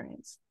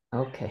experience.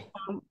 Okay.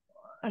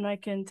 And I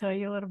can tell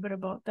you a little bit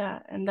about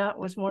that. And that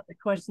was one of the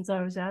questions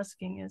I was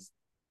asking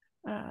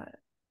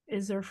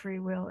is there free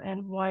will?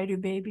 And why do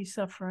babies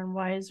suffer? And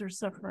why is there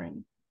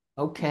suffering?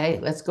 Okay,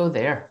 let's go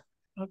there.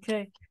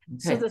 Okay.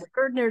 So the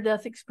third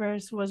near-death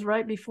experience was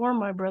right before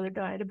my brother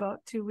died, about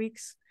 2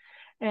 weeks.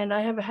 And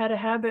I have had a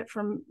habit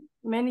for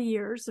many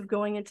years of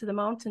going into the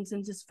mountains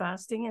and just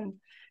fasting and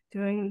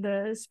doing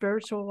the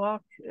spiritual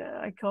walk,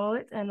 I call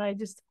it. And I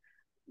just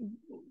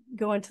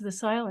go into the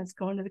silence,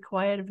 go into the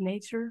quiet of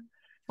nature.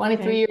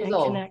 23 years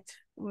old. Connect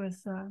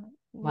with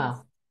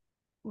wow.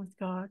 With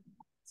God.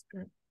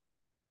 Spirit.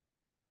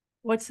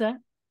 What's that?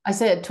 I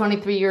said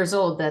 23 years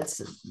old.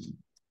 That's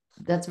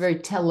very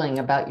telling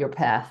about your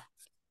path.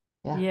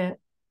 Yeah.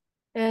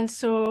 And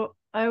so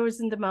I was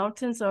in the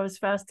mountains. I was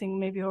fasting,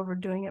 maybe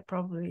overdoing it,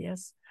 probably,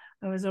 yes.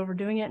 I was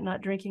overdoing it,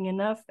 not drinking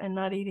enough and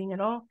not eating at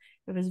all.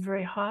 It was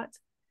very hot.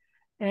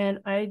 And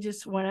I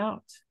just went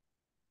out.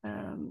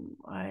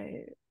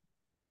 I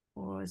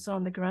was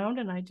on the ground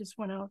and I just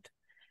went out.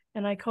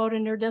 And I called it a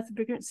near-death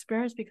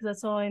experience because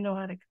that's all I know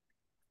how to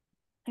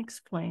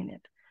explain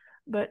it.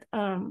 But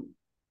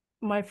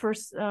my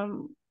first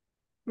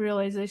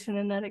realization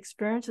in that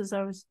experience is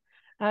I was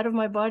out of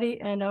my body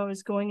and I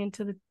was going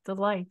into the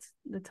light,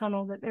 the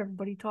tunnel that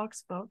everybody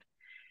talks about.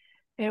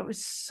 And it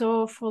was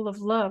so full of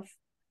love.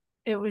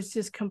 It was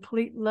just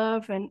complete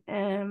love and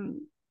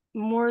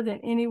more than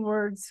any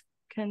words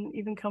can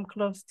even come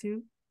close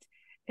to.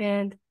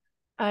 And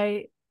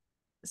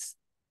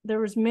there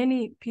was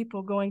many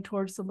people going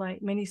towards the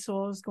light, many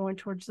souls going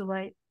towards the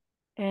light.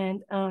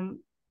 And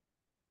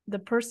the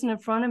person in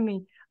front of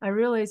me, I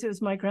realized it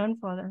was my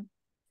grandfather.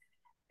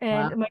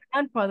 And my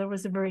grandfather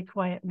was a very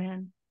quiet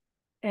man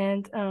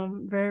and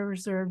very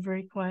reserved,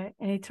 very quiet.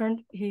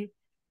 And he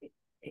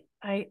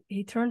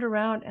turned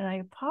around and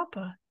I,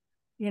 Papa,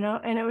 you know,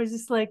 and it was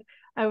just like,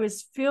 I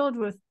was filled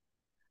with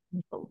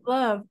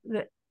love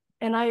the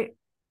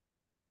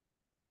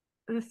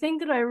thing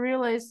that I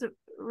realized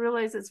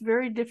it's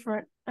very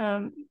different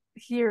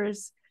here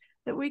is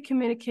that we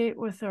communicate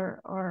with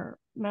our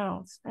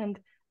mouths, and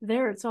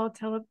there it's all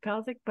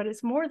telepathic, but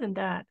it's more than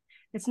that.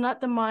 It's not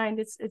the mind.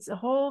 It's a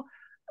whole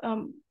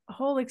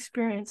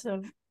experience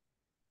of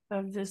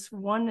this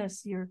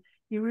oneness. You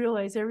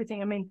realize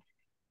everything. I mean,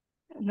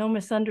 no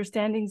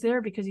misunderstandings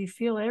there because you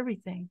feel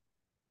everything.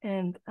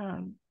 And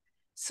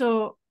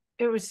so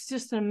it was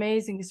just an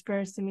amazing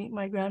experience to meet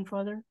my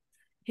grandfather.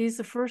 He's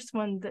the first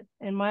one that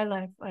in my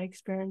life I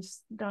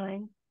experienced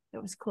dying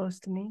that was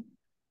close to me.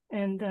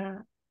 And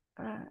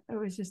it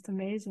was just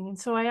amazing. And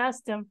so I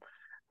asked him,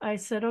 I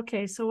said,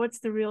 okay, so what's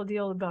the real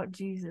deal about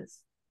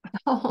Jesus?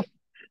 Oh.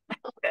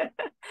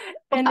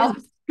 And wow,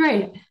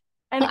 great.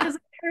 And because I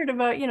heard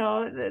about, you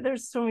know,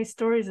 there's so many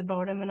stories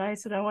about him. And I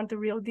said, I want the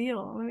real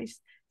deal.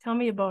 Tell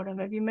me about him.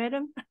 Have you met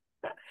him?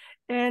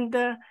 And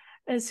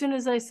as soon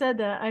as I said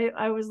that,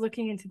 I was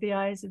looking into the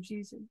eyes of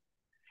Jesus.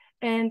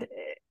 And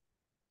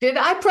did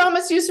I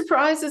promise you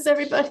surprises,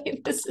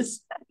 everybody? This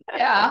is,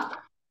 yeah.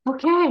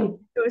 Okay.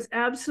 It was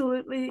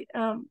absolutely,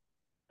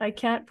 I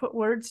can't put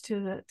words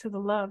to the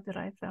love that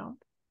I felt.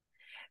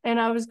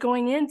 And I was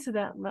going into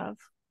that love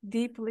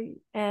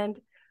deeply. And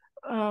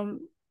I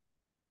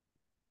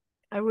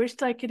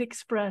wished I could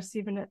express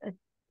even a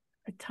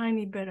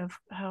tiny bit of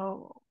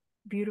how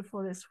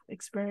beautiful this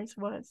experience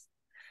was.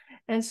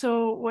 And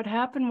so what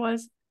happened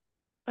was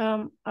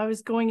I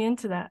was going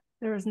into that.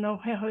 There was no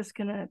way I was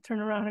going to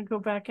turn around and go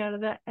back out of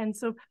that. And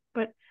so,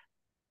 but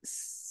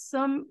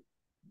some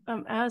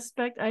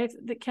aspect, I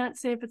can't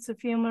say if it's a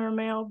female or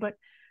male, but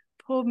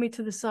pulled me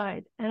to the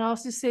side. And I'll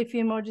just say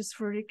female just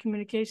for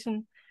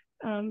communication,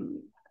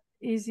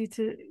 easy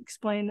to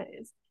explain.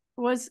 It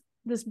was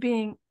this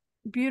being,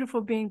 beautiful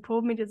being,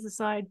 pulled me to the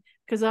side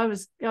because I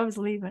was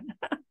leaving,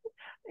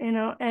 you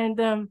know.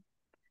 And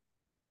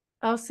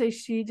I'll say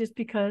she just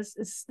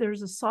because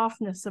there's a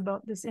softness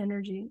about this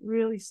energy,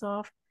 really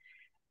soft,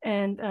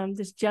 and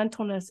this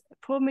gentleness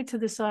pulled me to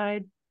the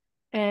side.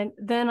 And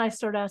then I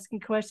start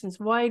asking questions.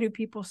 Why do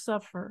people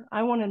suffer?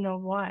 I want to know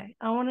why.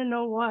 I want to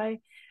know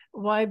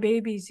why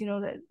babies, you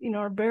know, that, you know,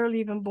 are barely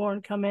even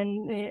born, come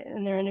in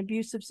and they're in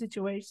abusive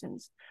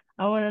situations.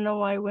 I want to know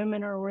why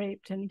women are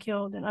raped and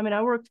killed. And I mean,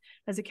 I worked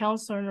as a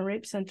counselor in a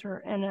rape center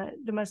and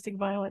domestic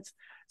violence.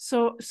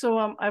 So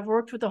I've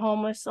worked with the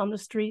homeless on the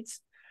streets.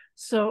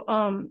 So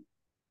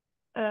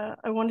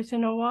I wanted to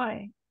know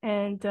why.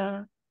 And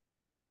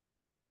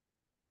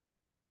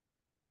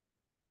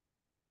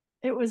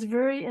it was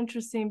very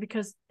interesting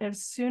because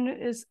as soon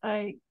as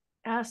I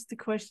asked the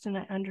question,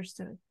 I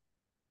understood.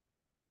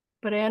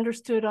 But I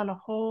understood on a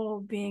whole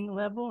being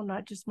level,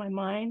 not just my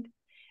mind.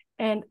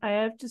 And I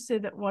have to say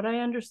that what I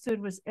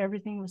understood was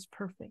everything was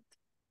perfect.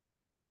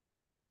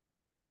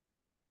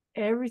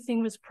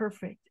 Everything was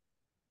perfect.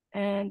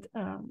 And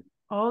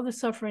all the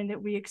suffering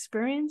that we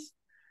experience,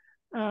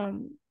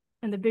 and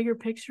the bigger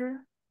picture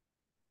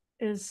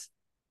is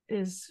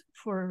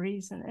for a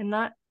reason, and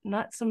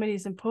not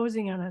somebody's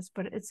imposing on us,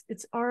 but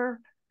it's our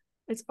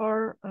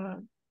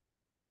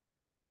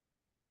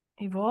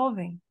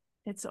evolving.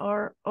 It's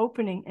our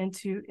opening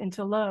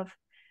into love.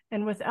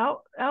 And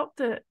without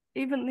the,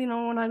 even, you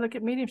know, when I look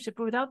at mediumship,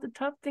 but without the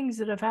tough things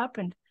that have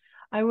happened,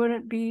 I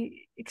wouldn't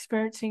be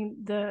experiencing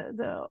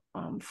the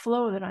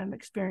flow that I'm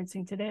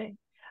experiencing today.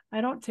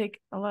 I don't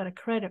take a lot of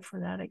credit for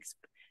that,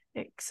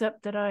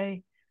 except that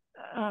I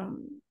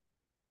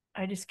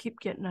just keep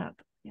getting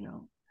up, you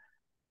know,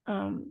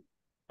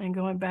 and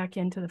going back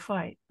into the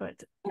fight.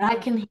 But I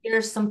can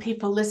hear some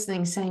people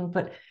listening saying,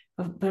 but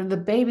the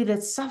baby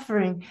that's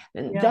suffering,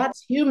 yeah,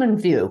 that's human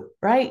view,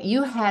 right?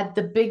 You had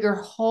the bigger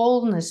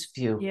wholeness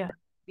view yeah,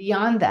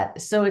 beyond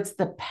that. So it's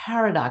the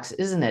paradox,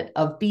 isn't it,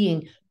 of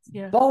being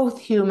yeah, both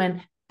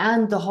human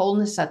and the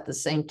wholeness at the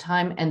same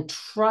time, and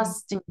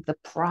trusting the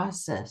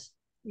process.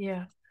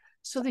 yeah.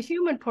 So the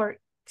human part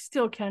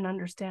still can't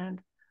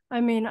understand.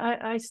 I mean,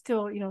 I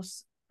still, you know,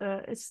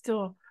 it's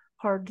still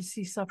hard to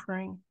see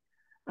suffering,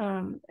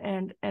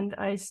 and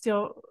I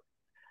still,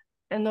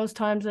 in those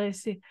times I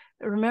see,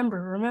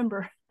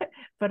 remember,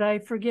 but I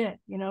forget,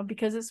 you know,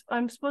 because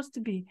I'm supposed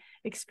to be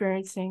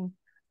experiencing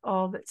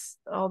all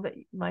that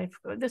life.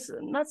 This is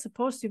not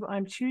supposed to, but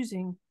I'm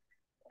choosing.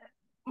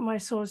 My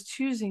soul is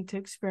choosing to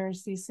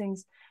experience these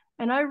things,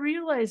 and I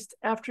realized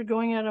after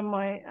going out of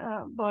my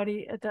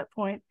body at that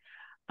point,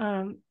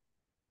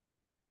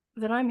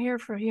 that I'm here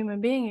for a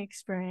human being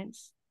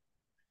experience.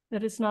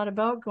 That it's not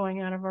about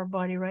going out of our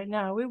body right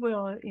now. We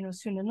will, you know,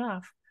 soon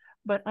enough,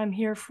 but I'm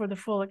here for the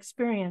full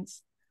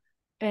experience.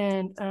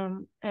 And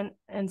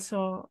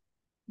so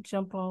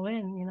jump all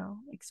in, you know,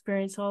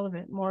 experience all of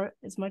it, more,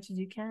 as much as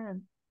you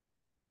can.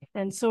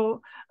 And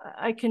so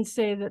I can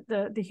say that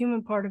the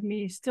human part of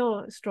me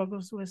still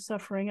struggles with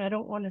suffering. I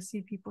don't want to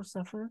see people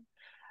suffer,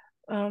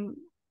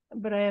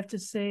 but I have to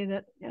say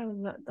that, you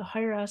know, the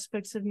higher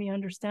aspects of me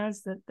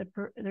understands that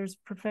there's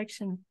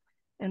perfection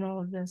in all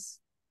of this,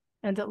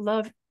 and that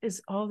love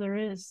is all there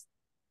is.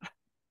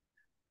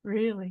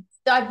 Really.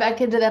 Dive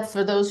back into that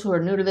for those who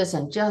are new to this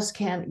and just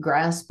can't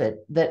grasp it,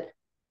 that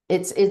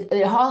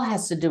it all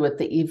has to do with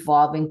the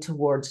evolving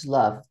towards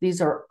love.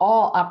 These are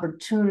all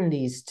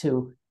opportunities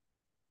to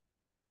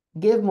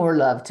give more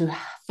love, to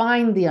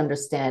find the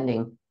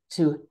understanding,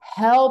 to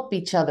help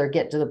each other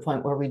get to the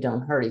point where we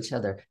don't hurt each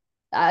other.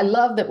 I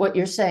love that what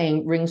you're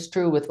saying rings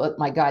true with what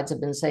my guides have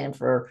been saying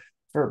for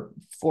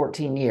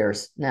 14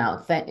 years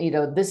now. You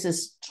know, this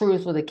is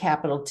truth with a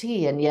capital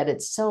T, and yet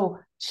it's so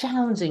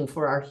challenging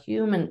for our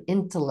human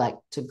intellect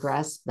to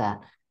grasp that.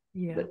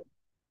 Yeah. But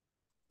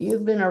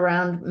you've been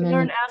around We many.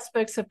 learn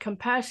aspects of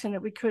compassion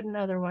that we couldn't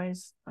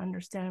otherwise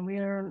understand. We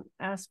learn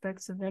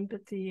aspects of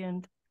empathy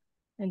and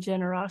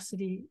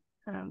generosity,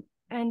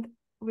 and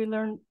we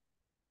learn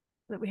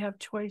that we have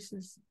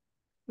choices.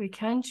 We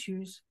can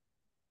choose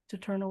to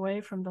turn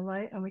away from the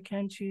light, and we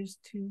can choose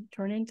to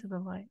turn into the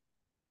light,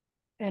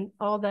 and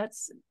all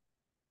that's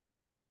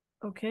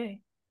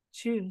okay.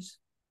 Choose.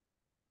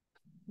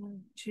 All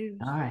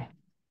right.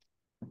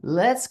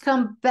 Let's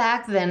come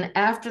back then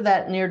after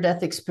that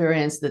near-death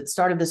experience that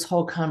started this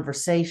whole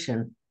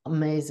conversation.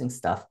 Amazing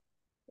stuff.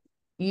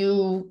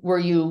 Were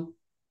you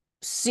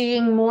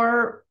seeing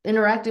more,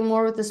 interacting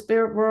more with the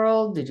spirit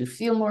world? Did you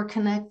feel more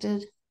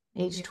connected?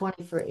 Age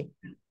 23.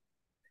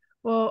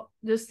 Well,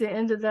 just the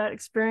end of that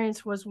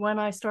experience was when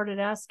I started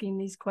asking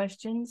these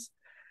questions.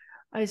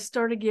 I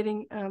started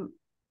getting,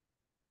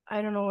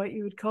 I don't know what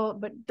you would call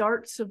it, but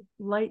darts of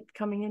light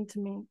coming into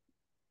me,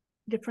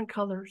 different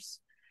colors.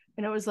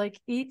 And it was like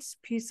each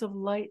piece of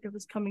light that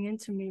was coming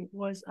into me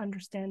was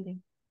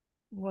understanding.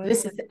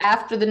 This is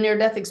after the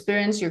near-death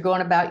experience. You're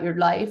going about your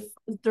life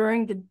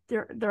during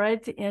right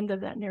at the end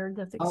of that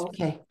near-death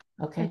experience.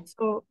 Okay.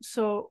 And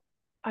so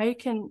I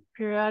can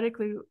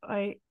periodically,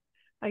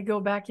 I go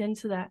back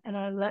into that, and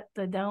I let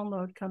the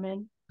download come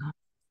in,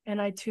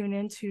 and I tune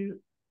into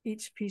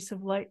each piece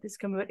of light that's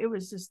coming. It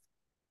was just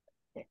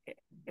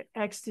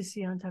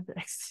ecstasy on top of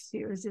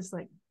ecstasy. It was just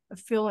like a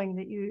feeling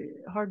that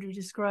hard to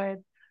describe.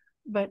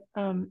 But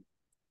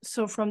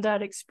so from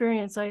that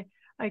experience, I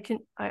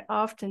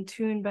often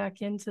tune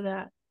back into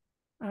that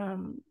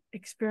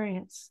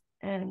experience,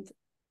 and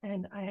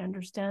I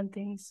understand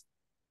things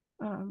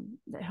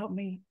that help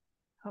me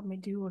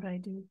do what I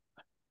do.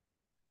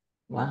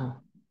 Wow.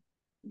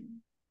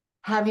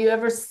 Have you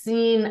ever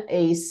seen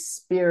a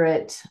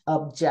spirit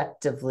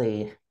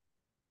objectively?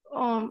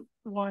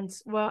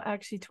 Once, well,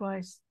 actually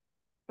twice,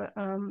 but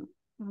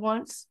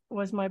once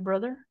was my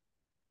brother.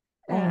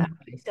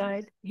 He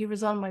died. He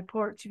was on my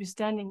porch. He was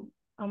standing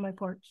on my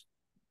porch.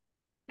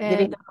 And did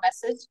he have a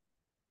message?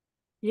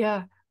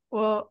 Yeah,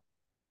 well,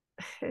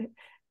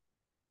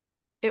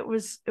 it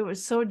was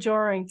so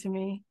jarring to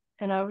me,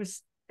 and I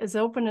was, as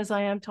open as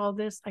I am to all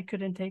this, I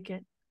couldn't take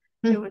it.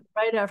 It was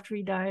right after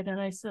he died, and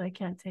I said, I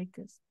can't take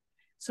this.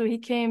 So he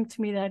came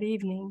to me that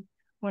evening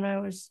when I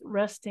was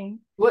resting.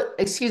 What?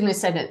 Excuse me a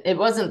second. It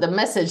wasn't the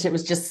message. It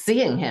was just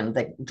seeing him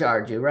that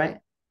jarred you, right?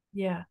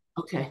 Yeah.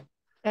 Okay.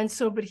 And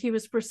so, but he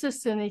was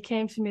persistent. He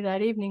came to me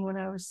that evening when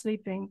I was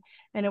sleeping,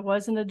 and it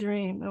wasn't a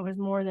dream. It was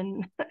more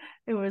than,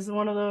 it was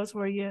one of those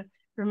where you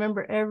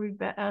remember every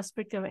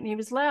aspect of it. And he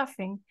was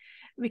laughing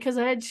because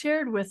I had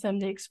shared with him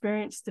the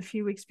experience a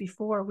few weeks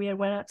before. We had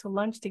went out to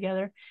lunch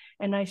together,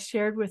 and I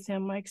shared with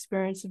him my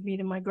experience of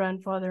meeting my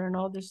grandfather and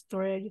all this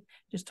story I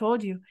just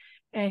told you.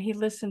 And he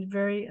listened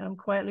very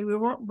quietly. We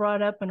weren't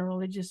brought up in a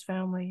religious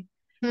family,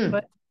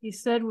 but he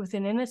said with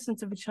an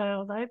innocence of a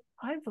child, I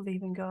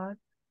believe in God.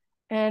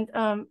 And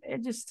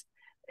it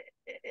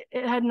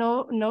had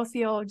no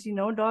theology,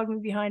 no dogma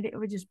behind it. It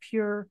was just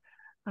pure,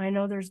 I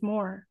know there's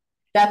more.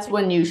 That's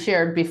when you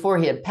shared before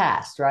he had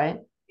passed, right?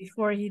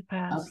 Before he'd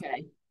passed.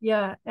 Okay.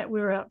 Yeah, we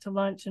were out to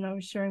lunch and I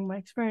was sharing my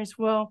experience.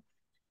 Well,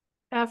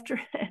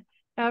 after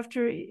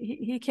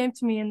he came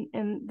to me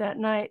in that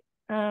night,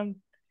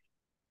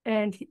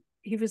 and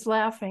he was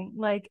laughing,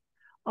 like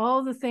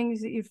all the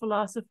things that you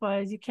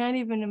philosophize, you can't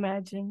even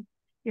imagine.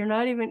 You're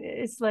not even,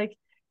 it's like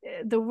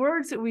the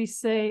words that we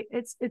say,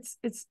 it's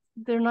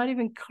they're not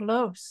even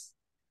close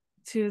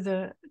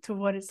to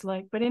what it's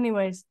like. But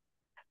anyways,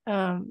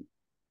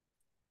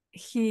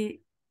 he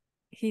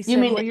said, You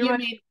mean, well, you're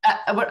right.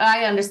 what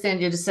I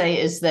understand you to say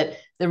is that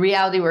the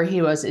reality where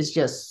he was is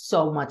just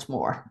so much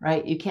more,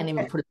 right? You can't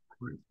even put it.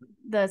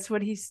 That's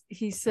what he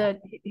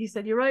said. He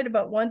said, you're right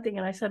about one thing.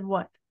 And I said,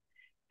 what?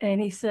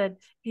 And he said,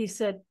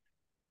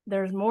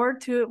 there's more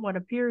to it what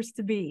appears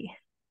to be.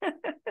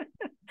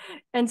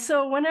 And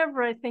so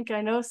whenever I think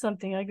I know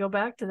something, I go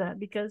back to that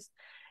because,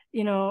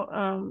 we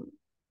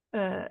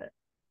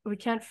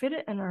can't fit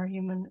it in our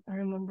human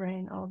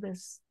brain, all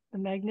this, the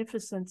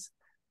magnificence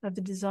of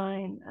the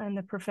design and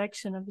the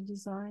perfection of the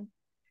design.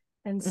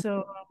 And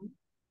so,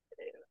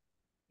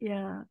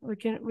 yeah, we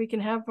can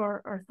have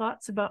our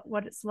thoughts about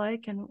what it's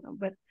like,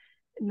 but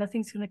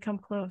nothing's going to come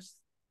close.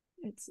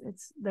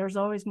 There's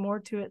always more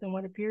to it than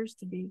what appears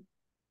to be.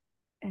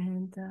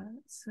 And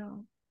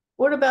so.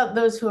 What about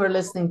those who are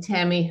listening,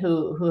 Tammy,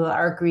 who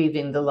are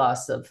grieving the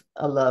loss of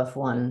a loved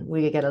one?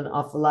 We get an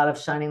awful lot of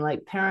shining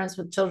light parents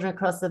with children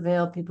across the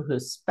veil, people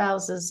whose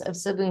spouses have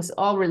siblings,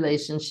 all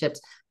relationships.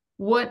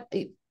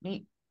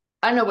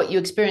 I know what you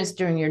experienced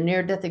during your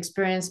near-death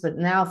experience, but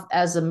now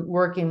as a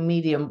working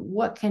medium,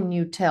 what can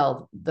you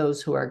tell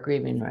those who are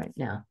grieving right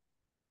now?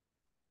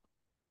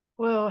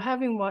 Well,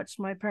 having watched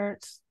my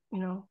parents,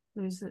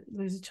 lose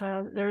a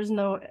child, there is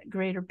no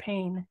greater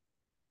pain.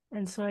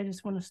 And so I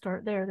just want to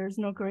start there. There's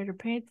no greater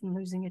pain than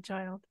losing a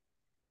child.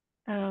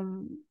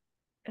 And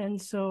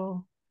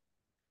so,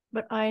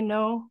 but I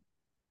know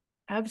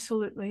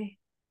absolutely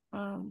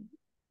that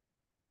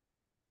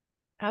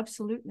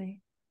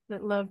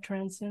love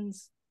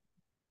transcends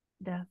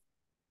death,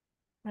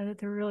 and that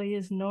there really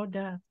is no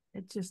death.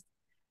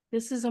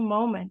 This is a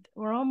moment.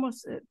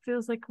 It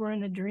feels like we're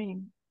in a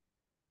dream.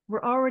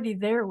 We're already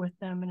there with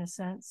them in a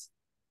sense.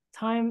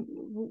 I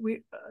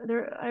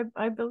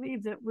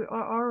believe that we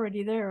are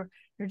already there.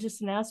 They're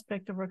just an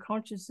aspect of our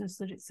consciousness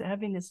that it's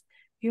having this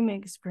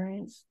human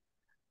experience.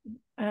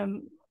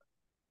 And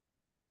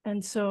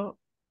so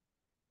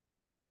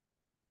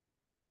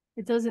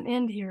it doesn't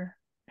end here.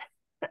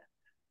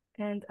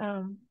 And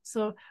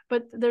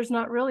but there's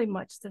not really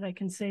much that I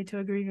can say to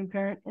a grieving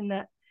parent in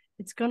that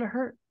it's going to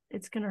hurt.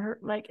 It's going to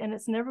hurt, and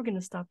it's never going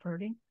to stop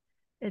hurting.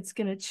 It's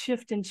going to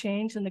shift and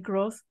change, and the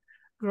growth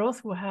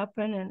will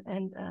happen,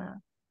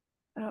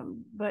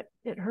 but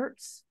it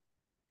hurts.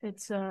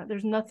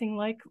 There's nothing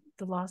like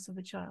the loss of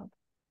a child.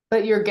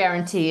 But your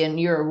guarantee and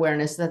your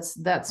awareness,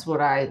 that's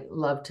what I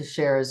love to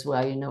share as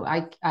well.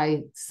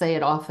 I say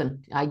it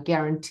often. I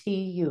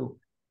guarantee you,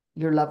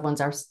 your loved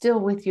ones are still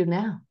with you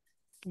now.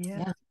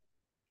 Yeah.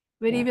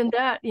 But even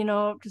that,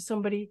 to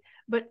somebody,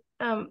 but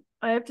I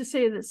have to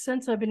say that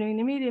since I've been doing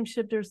the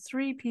mediumship, there's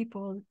three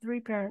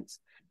parents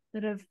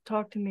that have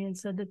talked to me and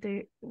said that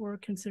they were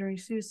considering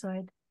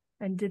suicide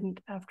and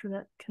didn't after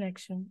that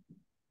connection.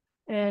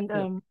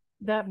 And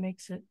that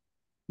makes it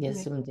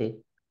indeed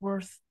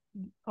worth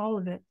all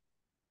of it.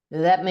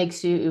 That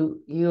makes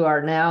you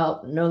are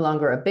now no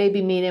longer a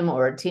baby medium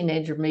or a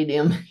teenager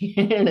medium.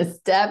 You're an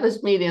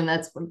established medium.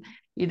 That's when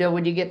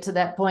you get to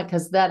that point,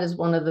 because that is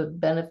one of the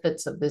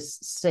benefits of this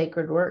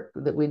sacred work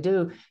that we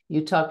do.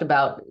 You talked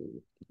about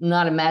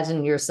not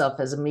imagining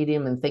yourself as a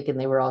medium and thinking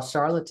they were all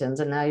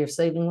charlatans, and now you're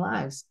saving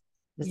lives.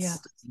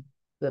 It's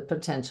the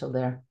potential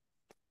there.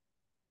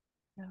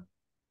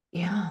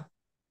 Yeah.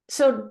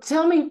 So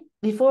tell me,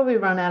 before we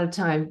run out of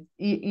time,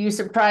 you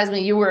surprised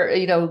me. You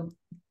were,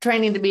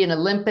 training to be an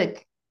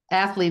Olympic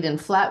athlete in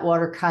flat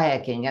water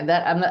kayaking. And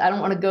I don't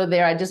want to go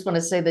there. I just want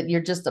to say that you're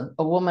just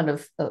a woman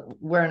of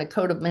wearing a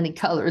coat of many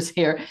colors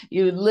here.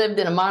 You lived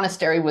in a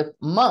monastery with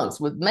monks,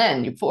 with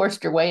men. You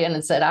forced your way in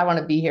and said, I want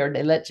to be here.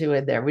 They let you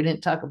in there. We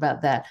didn't talk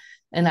about that.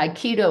 An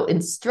Aikido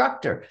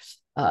instructor.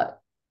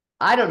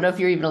 I don't know if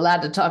you're even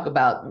allowed to talk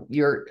about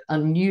your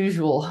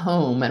unusual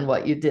home and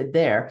what you did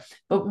there,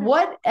 but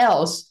what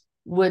else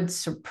would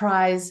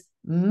surprise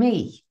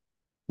me,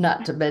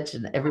 not to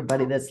mention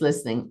everybody that's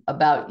listening,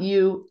 about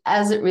you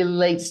as it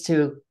relates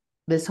to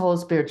this whole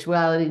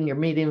spirituality and your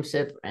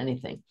mediumship or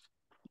anything?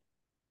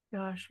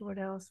 Gosh, what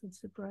else would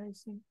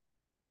surprise you?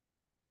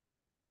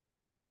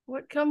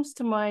 What comes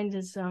to mind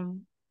is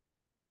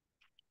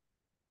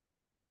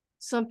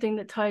something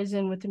that ties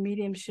in with the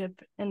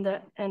mediumship, and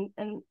that and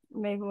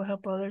maybe will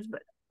help others,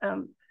 but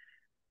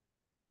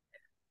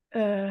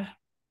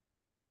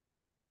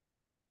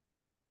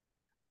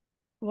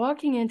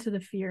walking into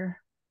the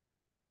fear,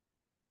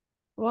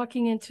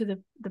 walking into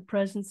the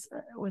presence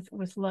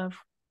with love.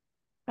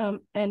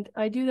 And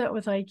I do that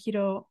with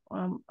Aikido.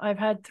 I've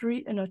had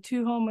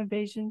two home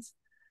invasions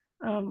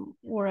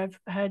where I've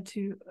had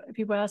to,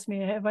 people ask me,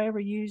 have I ever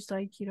used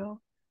Aikido?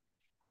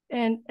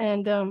 And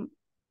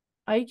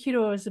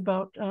Aikido is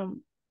about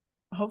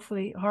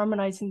hopefully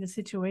harmonizing the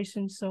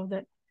situation so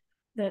that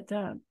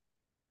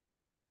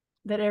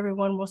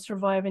everyone will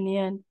survive in the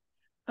end.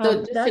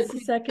 So That's the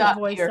second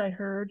voice here I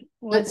heard.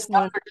 Let's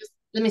stop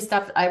let me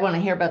stop. I want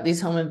to hear about these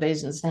home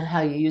invasions and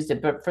how you used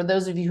it. But for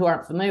those of you who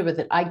aren't familiar with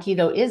it,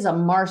 Aikido is a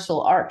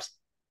martial art.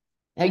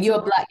 Are you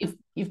a black?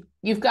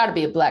 You've got to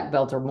be a black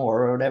belt or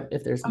more, or whatever.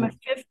 If there's I'm a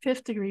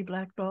fifth degree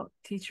black belt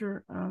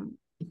teacher.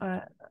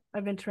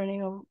 I've been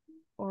training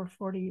over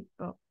 40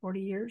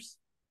 years.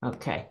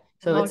 Okay,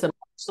 so it's a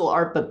martial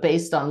art, but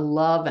based on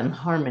love and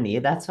harmony.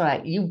 That's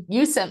why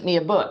you sent me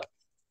a book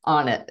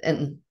on it,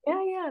 and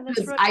yeah,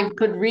 that's right. I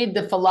could read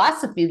the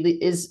philosophy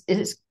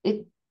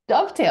it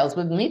dovetails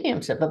with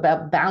mediumship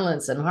about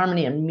balance and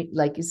harmony, and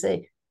like you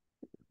say.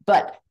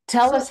 But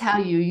tell us how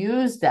you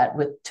use that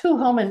with two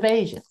home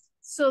invasions.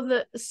 So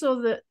the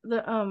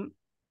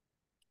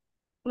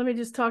let me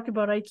just talk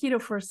about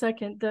Aikido for a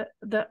second.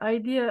 The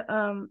idea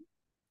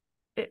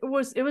it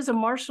was a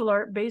martial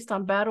art based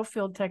on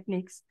battlefield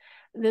techniques.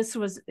 This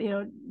was,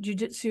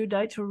 jujitsu,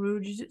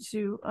 daito-ryu,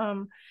 jujitsu,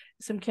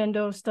 some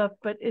kendo stuff,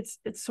 but it's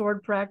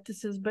sword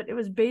practices, but it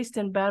was based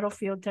in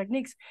battlefield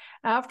techniques.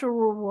 After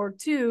World War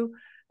II,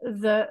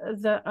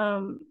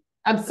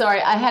 I'm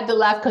sorry, I had to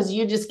laugh because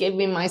you just gave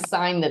me my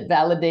sign that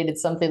validated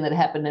something that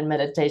happened in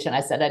meditation.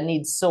 I said I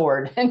need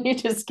sword, and you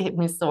just gave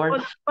me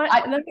sword.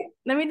 Well,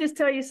 let me just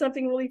tell you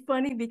something really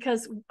funny,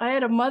 because I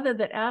had a mother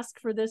that asked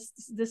for this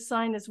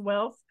sign as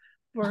well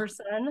for her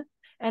son,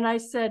 and I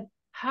said,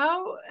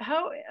 how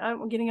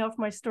I'm getting off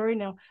my story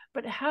now,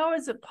 but how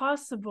is it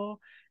possible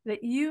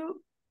that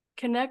you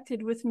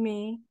connected with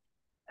me,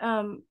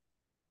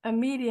 a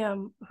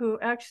medium who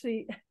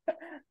actually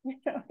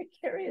I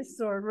carry a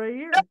sword right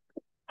here.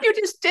 You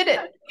just did it.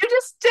 You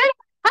just did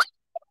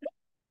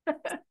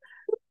it.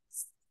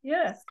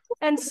 Yeah.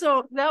 And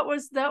so that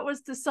was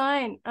the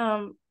sign.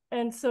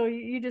 And so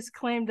you just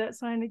claimed that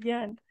sign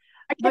again.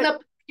 I cannot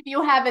believe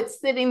you have it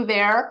sitting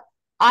there.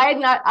 I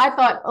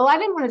thought, I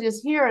didn't want to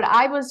just hear it.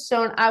 I was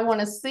shown, I want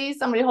to see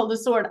somebody hold a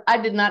sword. I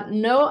did not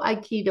know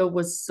Aikido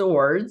was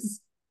swords.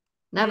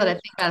 Now that I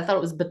think about it, I thought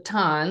it was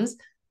batons.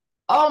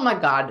 Oh my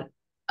God.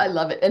 I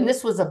love it. And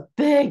this was a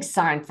big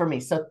sign for me.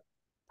 So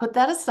put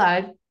that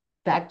aside.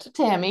 Back to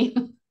Tammy.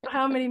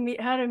 How many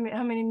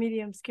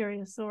mediums carry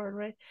a sword,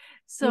 right?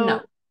 So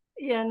no.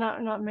 Yeah,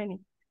 not many.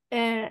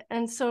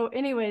 And so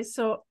anyway,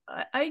 so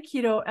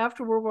Aikido,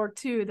 after World War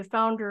II, the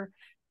founder,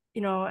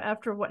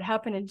 after what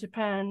happened in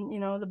Japan,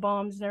 the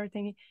bombs and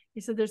everything,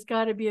 he said there's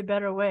got to be a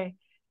better way,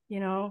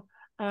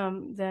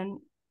 than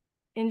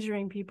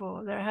injuring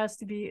people. There has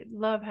to be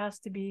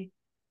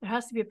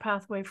a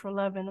pathway for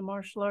love in the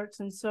martial arts.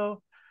 And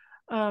so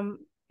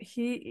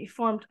he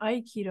formed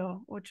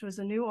Aikido, which was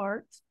a new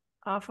art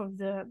off of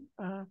the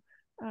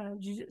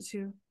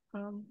Jiu-Jitsu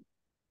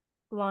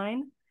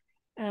line,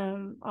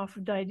 off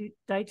of Daitu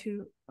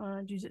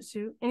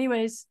Jiu-Jitsu.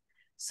 Anyways,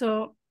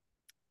 so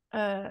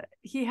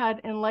he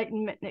had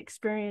enlightenment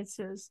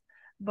experiences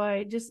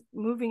by just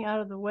moving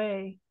out of the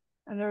way.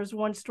 And there was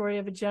one story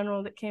of a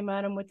general that came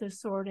at him with his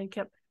sword and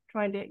kept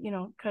trying to,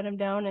 cut him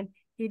down, and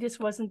he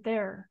just wasn't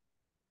there.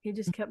 He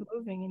just kept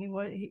moving, and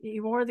he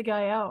wore the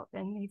guy out,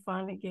 and he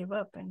finally gave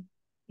up, and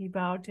he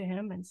bowed to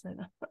him and said,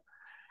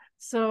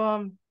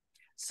 so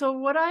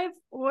what I've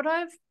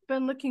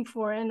been looking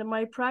for in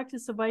my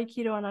practice of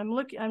Aikido, and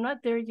I'm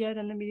not there yet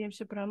in the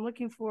mediumship, but I'm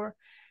looking for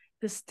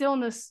the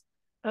stillness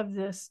of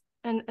this.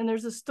 And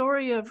there's a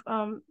story of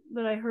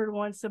that I heard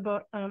once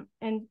about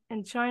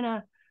in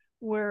China,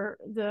 where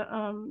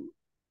the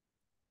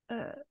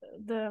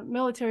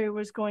military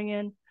was going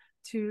in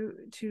to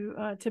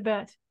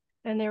Tibet,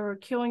 and they were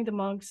killing the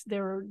monks,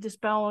 they were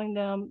disembowelling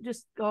them,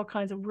 just all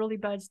kinds of really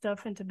bad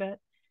stuff in Tibet.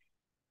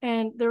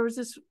 And there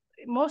was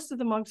most of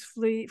the monks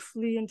flew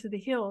into the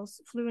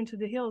hills,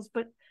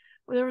 but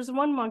there was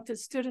one monk that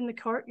stood in the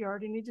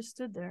courtyard, and he just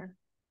stood there.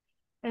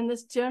 And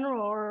this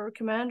general or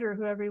commander,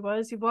 whoever he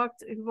was, he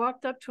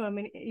walked up to him,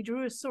 and he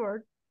drew his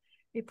sword.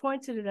 He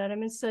pointed it at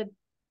him and said,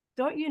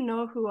 "Don't you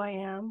know who I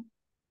am?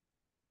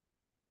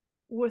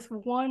 With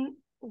one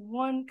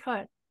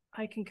cut,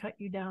 I can cut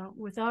you down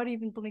without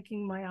even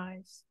blinking my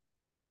eyes."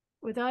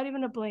 without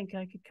even a blink,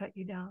 I could cut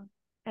you down.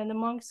 And the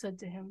monk said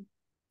to him,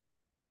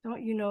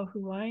 don't you know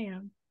who I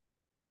am?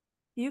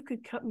 You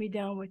could cut me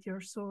down with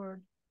your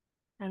sword,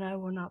 and I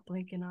will not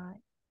blink an eye.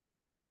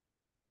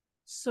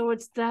 So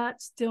it's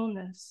that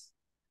stillness.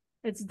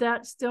 It's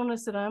that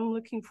stillness that I'm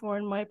looking for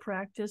in my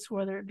practice,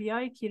 whether it be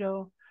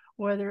Aikido,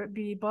 whether it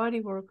be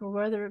body work, or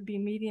whether it be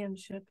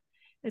mediumship.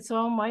 It's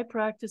all my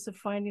practice of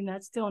finding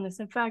that stillness.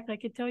 In fact, I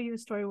could tell you a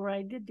story where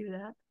I did do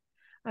that.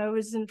 I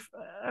was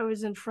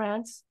in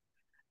France.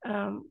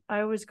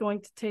 I was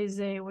going to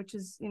Taizé, which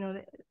is,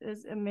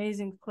 this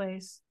amazing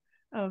place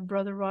of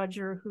Brother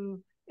Roger,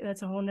 who,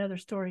 that's a whole nother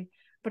story.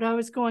 But I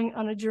was going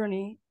on a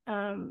journey,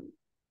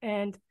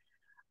 and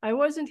I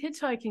wasn't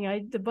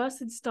hitchhiking. The bus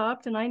had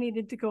stopped and I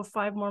needed to go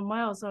 5 more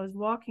miles. I was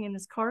walking and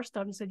this car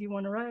stopped and said, you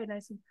want to ride? And I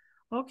said,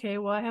 okay,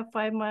 well, I have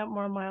 5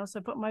 more miles. So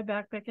I put my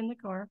backpack in the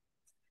car.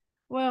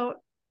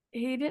 Well,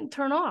 he didn't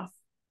turn off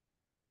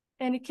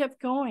and he kept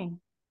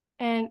going.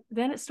 And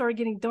then it started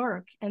getting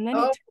dark. And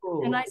then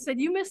and I said,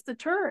 you missed the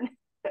turn.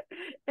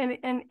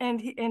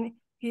 and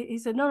he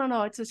said,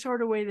 no, it's a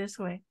shorter way this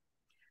way.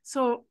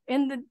 So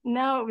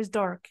now it was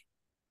dark.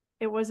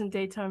 It wasn't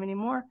daytime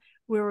anymore.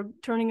 We were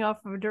turning off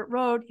of a dirt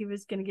road. He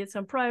was going to get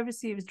some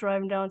privacy. He was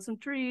driving down some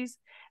trees.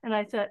 And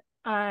I thought,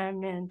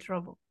 I'm in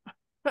trouble,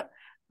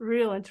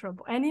 real in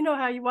trouble. And you know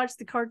how you watch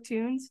the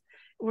cartoons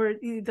where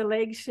the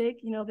legs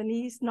shake, the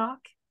knees knock?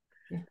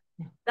 Yeah.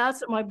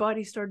 That's what my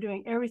body started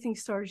doing. Everything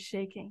started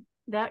shaking,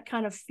 that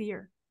kind of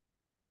fear.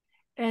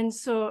 And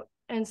so,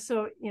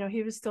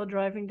 he was still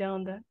driving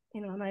down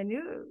and I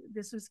knew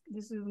this was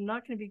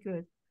not going to be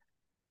good.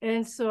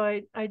 And so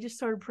I just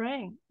started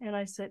praying. And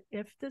I said,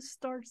 if this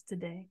starts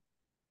today,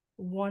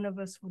 one of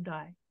us will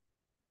die.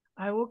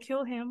 I will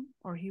kill him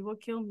or he will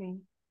kill me.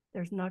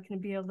 There's not going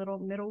to be a little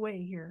middle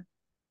way here.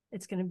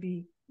 It's going to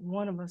be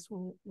one of us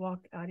will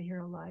walk out of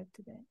here alive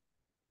today.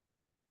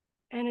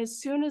 And as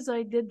soon as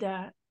I did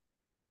that,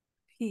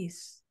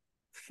 peace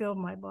filled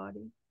my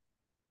body.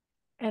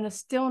 And a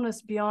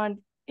stillness beyond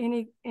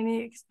any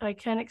I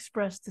can't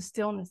express the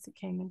stillness that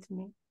came into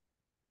me.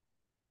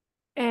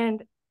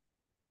 And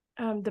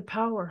the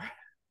power.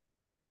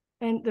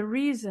 And the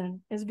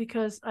reason is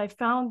because I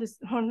found this,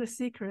 one of the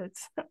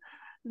secrets.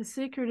 The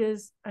secret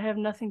is I have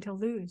nothing to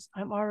lose.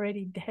 I'm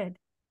already dead.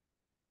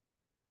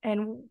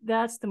 And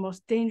that's the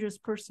most dangerous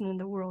person in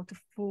the world to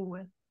fool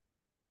with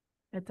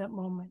at that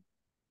moment.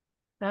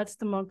 That's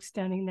the monk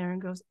standing there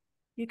and goes,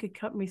 you could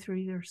cut me through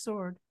your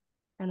sword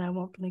and I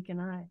won't blink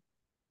an eye.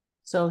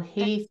 So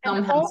he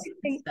somehow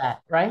sensed that,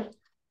 right?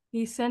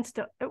 He sensed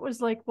it. It was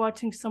like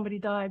watching somebody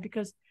die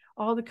because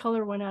all the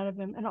color went out of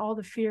him and all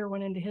the fear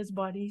went into his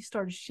body. He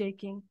started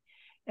shaking.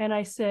 And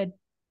I said,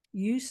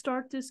 you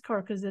start this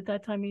car, because at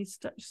that time he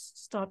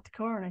stopped the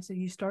car. And I said,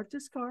 you start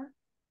this car.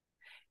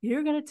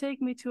 You're going to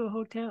take me to a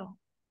hotel.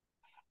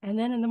 And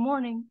then in the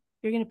morning,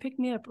 you're going to pick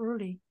me up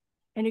early.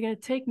 And you're going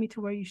to take me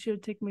to where you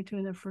should take me to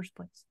in the first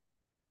place.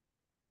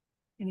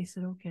 And he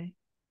said, okay.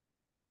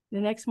 The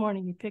next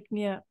morning, he picked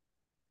me up.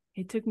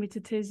 He took me to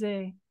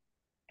Taizé.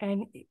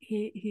 And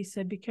he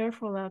said, be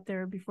careful out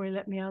there before he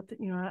let me out.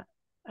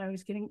 I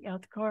was getting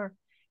out the car.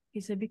 He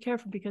said, be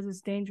careful because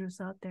it's dangerous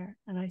out there.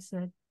 And I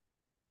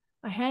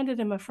handed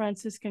him a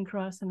Franciscan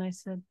cross and I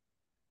said,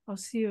 I'll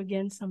see you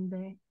again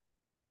someday.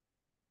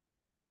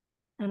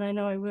 And I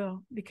know I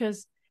will,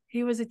 because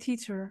he was a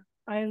teacher.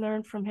 I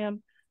learned from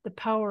him the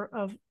power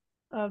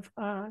of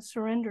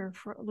surrender,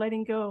 for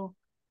letting go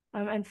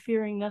and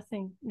fearing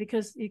nothing,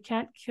 because you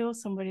can't kill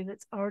somebody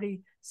that's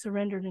already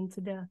surrendered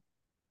into death.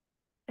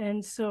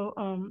 And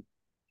so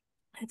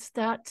it's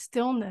that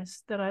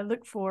stillness that I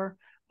look for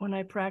when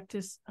I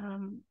practice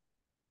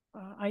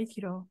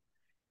Aikido.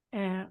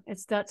 And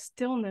it's that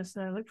stillness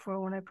that I look for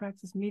when I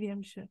practice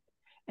mediumship.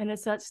 And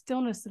it's that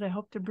stillness that I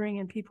hope to bring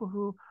in people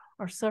who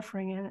are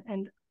suffering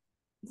and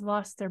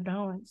lost their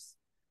balance,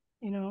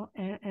 and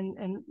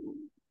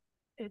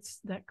it's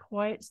that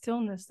quiet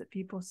stillness that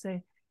people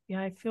say,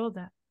 yeah, I feel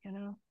that,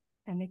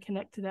 and they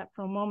connect to that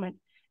for a moment.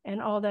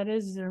 And all that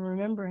is a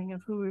remembering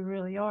of who we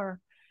really are,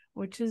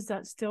 which is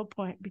that still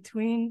point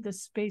between the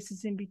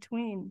spaces in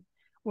between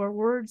where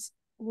words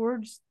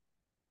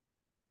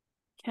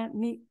can't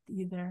meet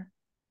you there.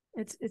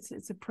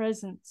 It's a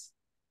presence.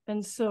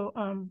 And so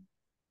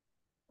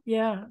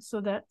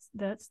so that's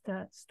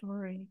that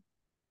story.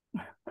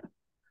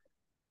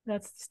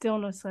 That's the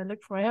stillness I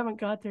look for. I haven't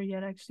got there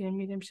yet, actually, in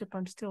mediumship.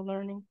 I'm still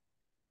learning.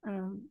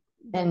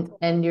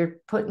 And you're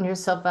putting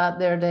yourself out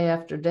there day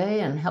after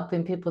day and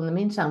helping people in the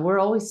meantime. We're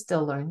always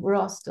still learning. We're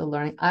all still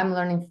learning. I'm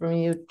learning from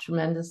you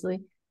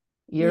tremendously.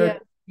 You're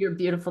a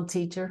beautiful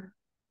teacher.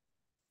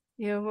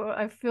 Yeah, well,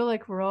 I feel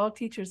like we're all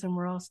teachers and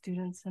we're all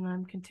students, and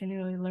I'm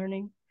continually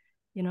learning.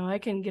 I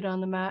can get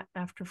on the mat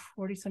after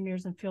 40 some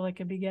years and feel like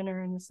a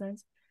beginner in a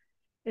sense.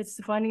 It's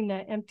finding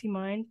that empty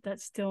mind, that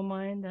still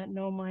mind, that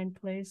no mind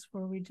place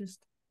where we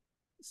just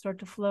start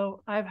to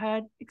flow. I've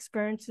had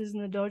experiences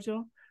in the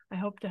dojo. I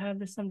hope to have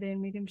this someday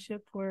in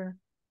mediumship, where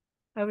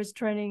I was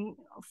training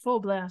a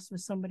full blast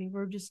with somebody.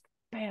 We're just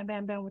bam,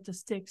 bam, bam with the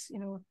sticks,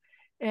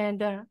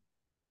 and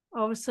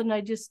all of a sudden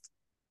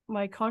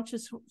my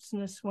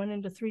consciousness went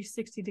into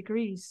 360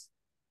 degrees,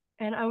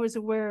 and I was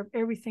aware of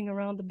everything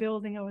around the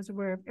building. I was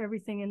aware of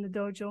everything in the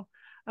dojo.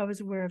 I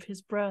was aware of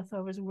his breath.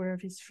 I was aware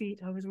of his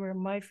feet. I was aware of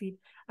my feet.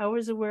 I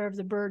was aware of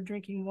the bird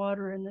drinking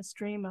water in the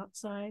stream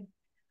outside.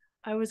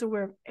 I was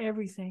aware of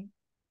everything.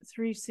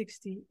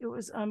 360. It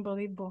was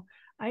unbelievable.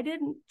 I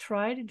didn't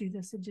try to do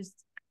this.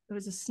 It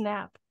was a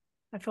snap.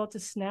 I felt a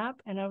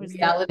snap, and I was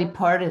reality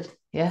parted.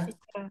 Yeah.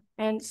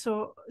 And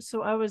so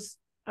I was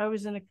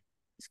in a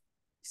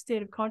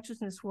state of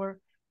consciousness where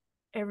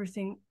I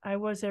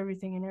was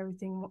everything and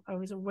everything. I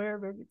was aware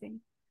of everything.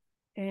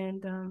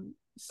 And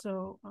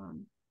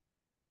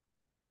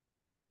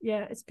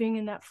yeah, it's being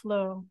in that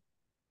flow.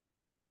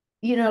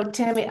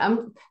 Tammy,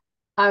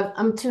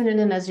 I'm tuning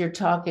in as you're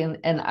talking,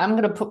 and I'm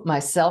going to put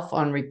myself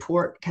on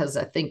report because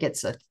I think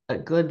it's a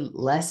good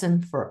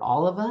lesson for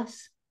all of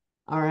us.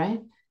 All right.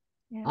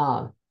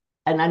 Yeah.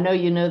 And I know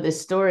you know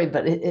this story,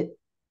 but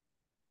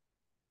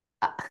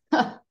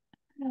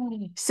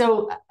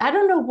so I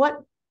don't know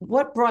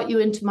what brought you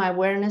into my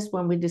awareness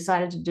when we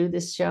decided to do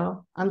this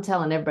show. I'm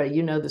telling everybody,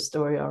 you know the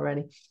story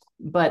already,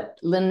 but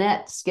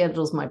Lynette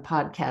schedules my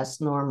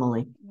podcast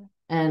normally. Yeah.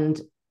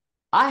 And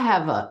I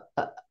have a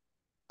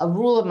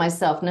rule of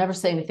myself, never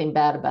say anything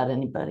bad about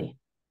anybody.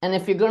 And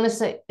if you're going to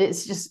say,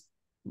 it's just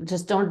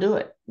don't do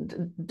it.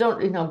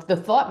 Don't, the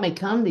thought may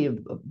come to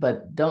you,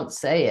 but don't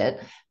say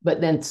it. But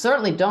then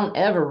certainly don't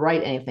ever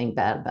write anything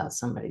bad about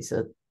somebody.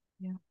 So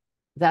yeah,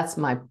 that's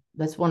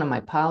one of my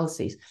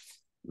policies.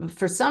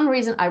 For some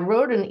reason, I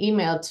wrote an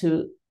email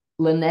to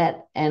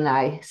Lynette and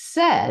I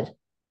said,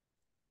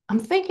 I'm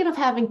thinking of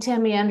having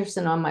Tammy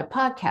Anderson on my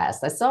podcast.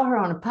 I saw her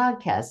on a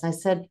podcast. And I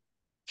said,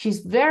 she's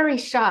very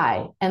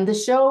shy and the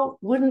show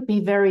wouldn't be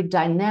very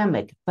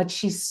dynamic, but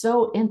she's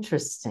so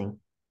interesting.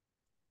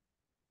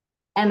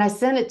 And I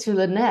sent it to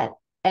Lynette,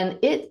 and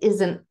it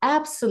is an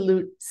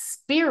absolute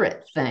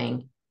spirit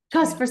thing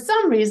because for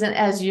some reason,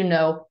 as you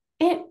know,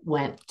 it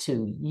went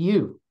to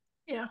you.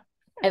 Yeah.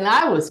 And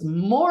I was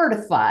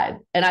mortified.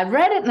 And I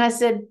read it and I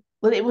said,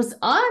 well, it was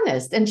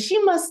honest and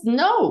she must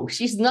know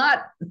she's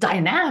not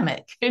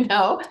dynamic,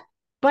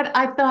 But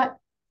I thought,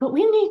 but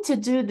we need to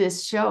do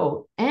this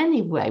show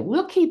anyway.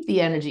 We'll keep the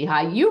energy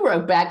high. You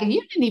wrote back and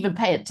you didn't even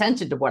pay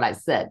attention to what I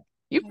said.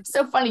 You were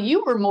so funny.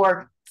 You were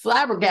more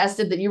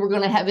flabbergasted that you were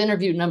going to have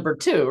interview number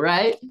 2,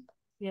 right?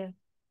 Yeah.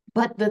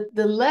 But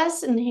the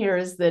lesson here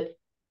is that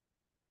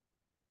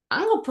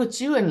I'm going to put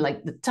you in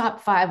like the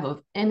top 5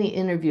 of any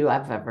interview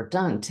I've ever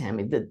done,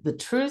 Tammy. The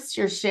truths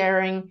you're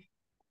sharing,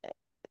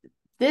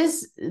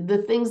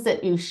 the things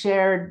that you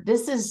shared,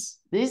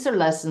 these are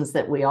lessons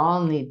that we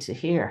all need to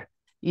hear.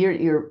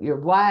 You're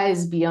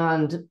wise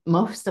beyond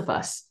most of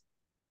us.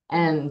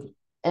 And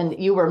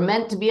you were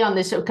meant to be on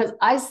this show, because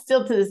I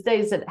still to this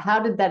day said, how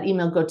did that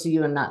email go to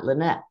you and not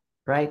Lynette,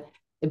 right?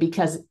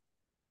 Because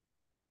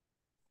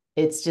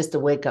it's just a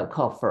wake-up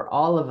call for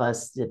all of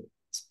us. That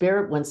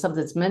spirit, when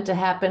something's meant to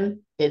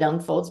happen, it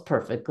unfolds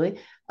perfectly.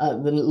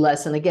 The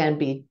lesson, again,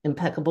 be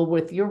impeccable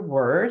with your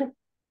word,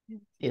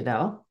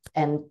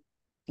 and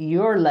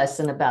your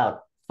lesson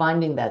about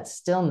finding that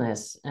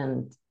stillness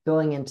and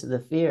going into the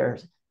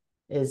fears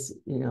is,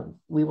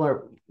 we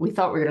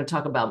thought we were going to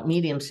talk about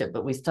mediumship,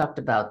 but we talked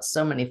about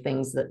so many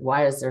things that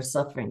why is there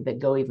suffering that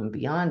go even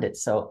beyond it.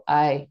 So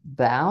I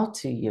bow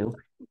to you,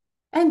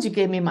 and you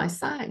gave me my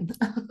sign.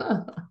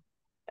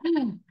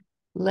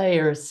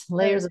 layers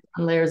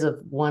upon layers of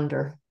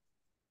wonder.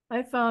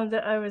 I found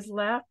that I was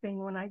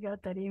laughing when I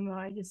got that email.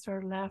 I just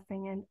started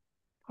laughing, and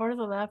part of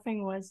the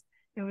laughing was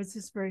it was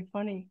just very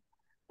funny.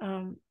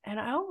 And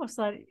I almost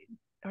thought,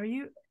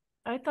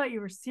 I thought you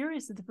were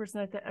serious at the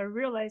person. I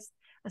realized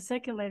a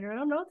second later,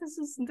 oh no, this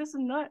is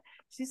not,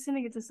 she's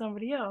sending it to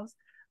somebody else.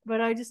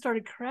 But I just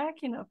started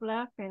cracking up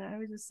laughing. It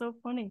was just so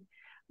funny.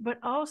 But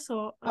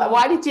also,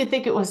 why did you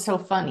think it was so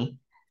funny?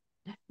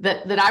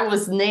 That I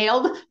was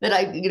nailed, that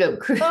I,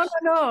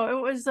 No,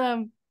 it was,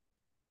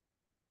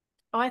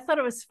 I thought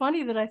it was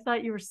funny that I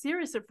thought you were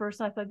serious at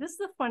first. I thought this is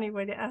a funny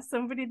way to ask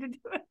somebody to do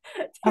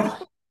it.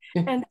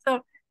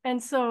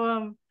 And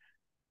so,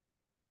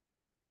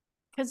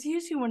 because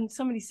usually when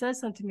somebody says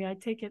something to me, I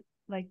take it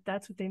like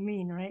that's what they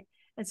mean, right?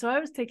 And so I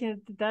was taking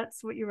it that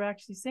that's what you were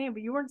actually saying,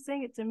 but you weren't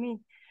saying it to me.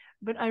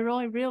 But I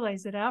only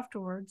realized it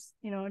afterwards,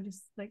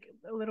 just like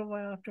a little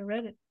while after I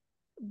read it.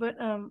 But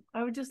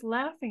I was just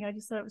laughing. I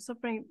just thought it was so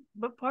funny.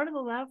 But part of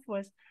the laugh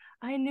was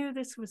I knew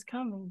this was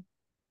coming.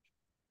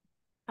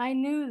 I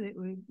knew that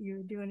you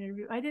were doing an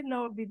interview. I didn't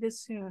know it would be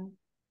this soon.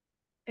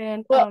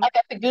 And I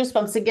got the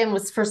goosebumps again.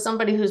 Was for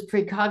somebody who's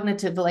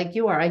precognitive like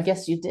you are. I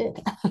guess you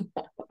did.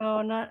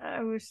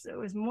 It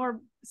was more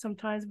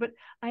sometimes, but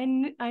I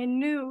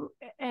knew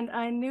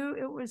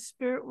it was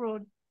spirit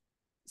world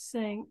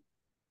saying,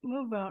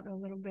 move out a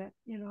little bit,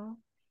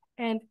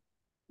 and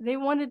they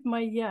wanted my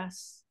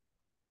yes.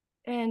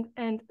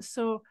 And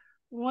so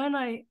when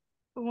I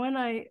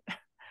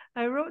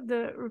I wrote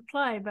the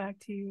reply back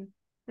to you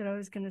that I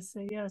was going to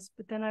say yes,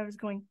 but then I was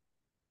going,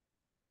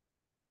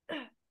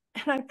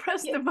 and I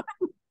pressed the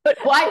button. But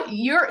why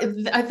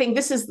I think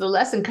this is the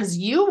lesson because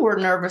you were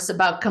nervous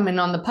about coming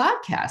on the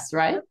podcast,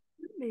 right?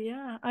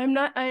 Yeah, I'm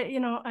not,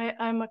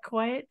 I'm a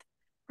quiet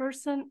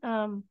person.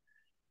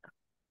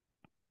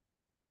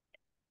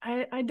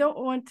 I don't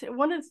want to.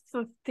 One of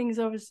the things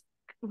I was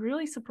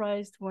really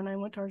surprised when I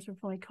went to Arts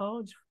Performing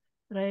College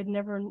that I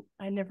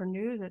never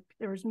knew that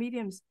there was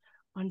mediums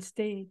on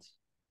stage.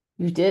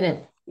 You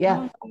didn't.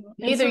 Yeah.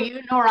 Neither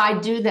you nor I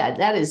do that.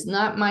 That is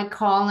not my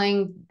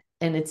calling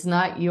and it's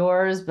not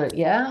yours, but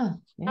yeah.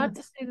 Not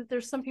to say that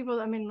there's some people,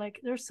 I mean, like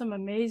there's some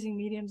amazing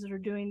mediums that are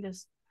doing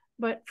this,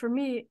 but for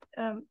me,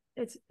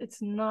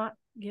 it's not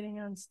getting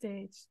on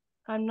stage.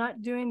 I'm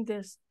not doing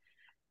this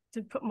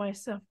to put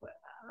myself,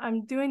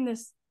 I'm doing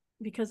this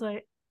because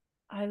I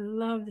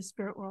love the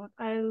spirit world.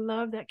 I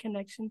love that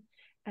connection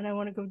and I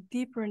want to go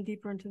deeper and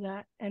deeper into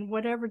that. And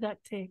whatever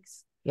that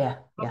takes,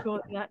 I'll go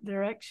in that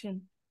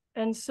direction.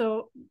 And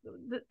so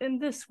in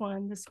this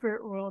one, the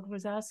spirit world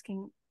was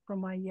asking for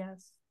my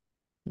yes.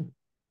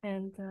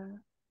 And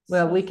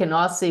well, we can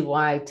all see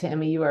why,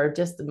 Tammy, you are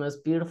just the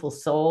most beautiful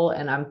soul.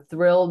 And I'm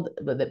thrilled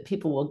that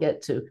people will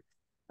get to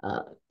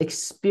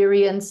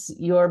experience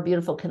your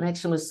beautiful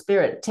connection with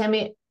spirit.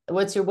 Tammy,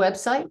 what's your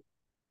website?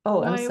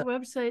 Oh, my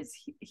website's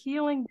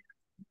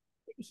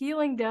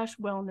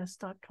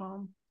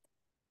healing-wellness.com.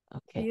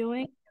 Okay.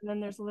 Healing, and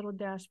then there's a little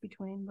dash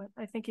between, but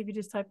I think if you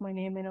just type my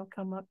name in, it'll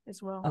come up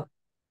as well.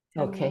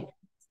 Oh, okay.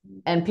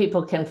 And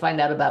people can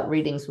find out about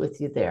readings with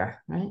you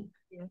there, right?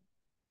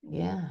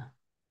 Yeah.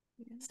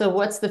 So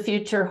what's the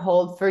future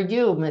hold for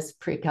you, Miss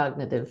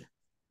Precognitive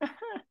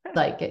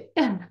Psychic?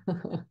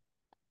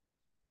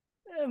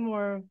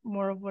 More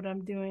of what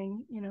I'm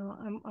doing. You know,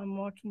 I'm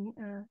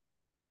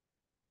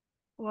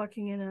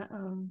walking in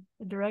a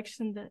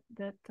direction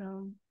that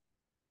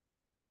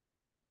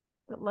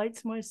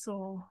lights my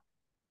soul.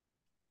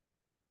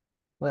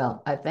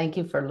 Well, I thank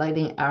you for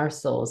lighting our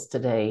souls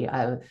today. I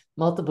have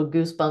multiple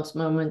goosebump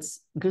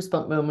moments,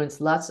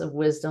 lots of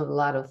wisdom, a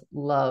lot of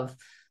love,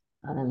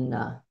 and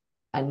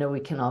I know we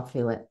can all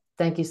feel it.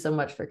 Thank you so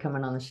much for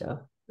coming on the show.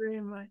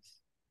 Very much.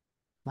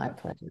 My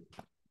pleasure.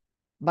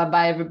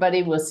 Bye-bye,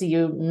 everybody. We'll see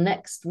you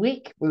next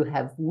week. We'll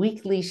have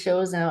weekly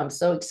shows now. I'm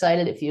so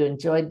excited. If you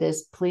enjoyed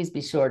this, please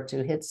be sure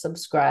to hit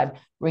subscribe,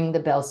 ring the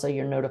bell so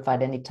you're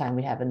notified anytime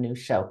we have a new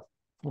show.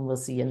 And we'll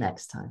see you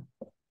next time.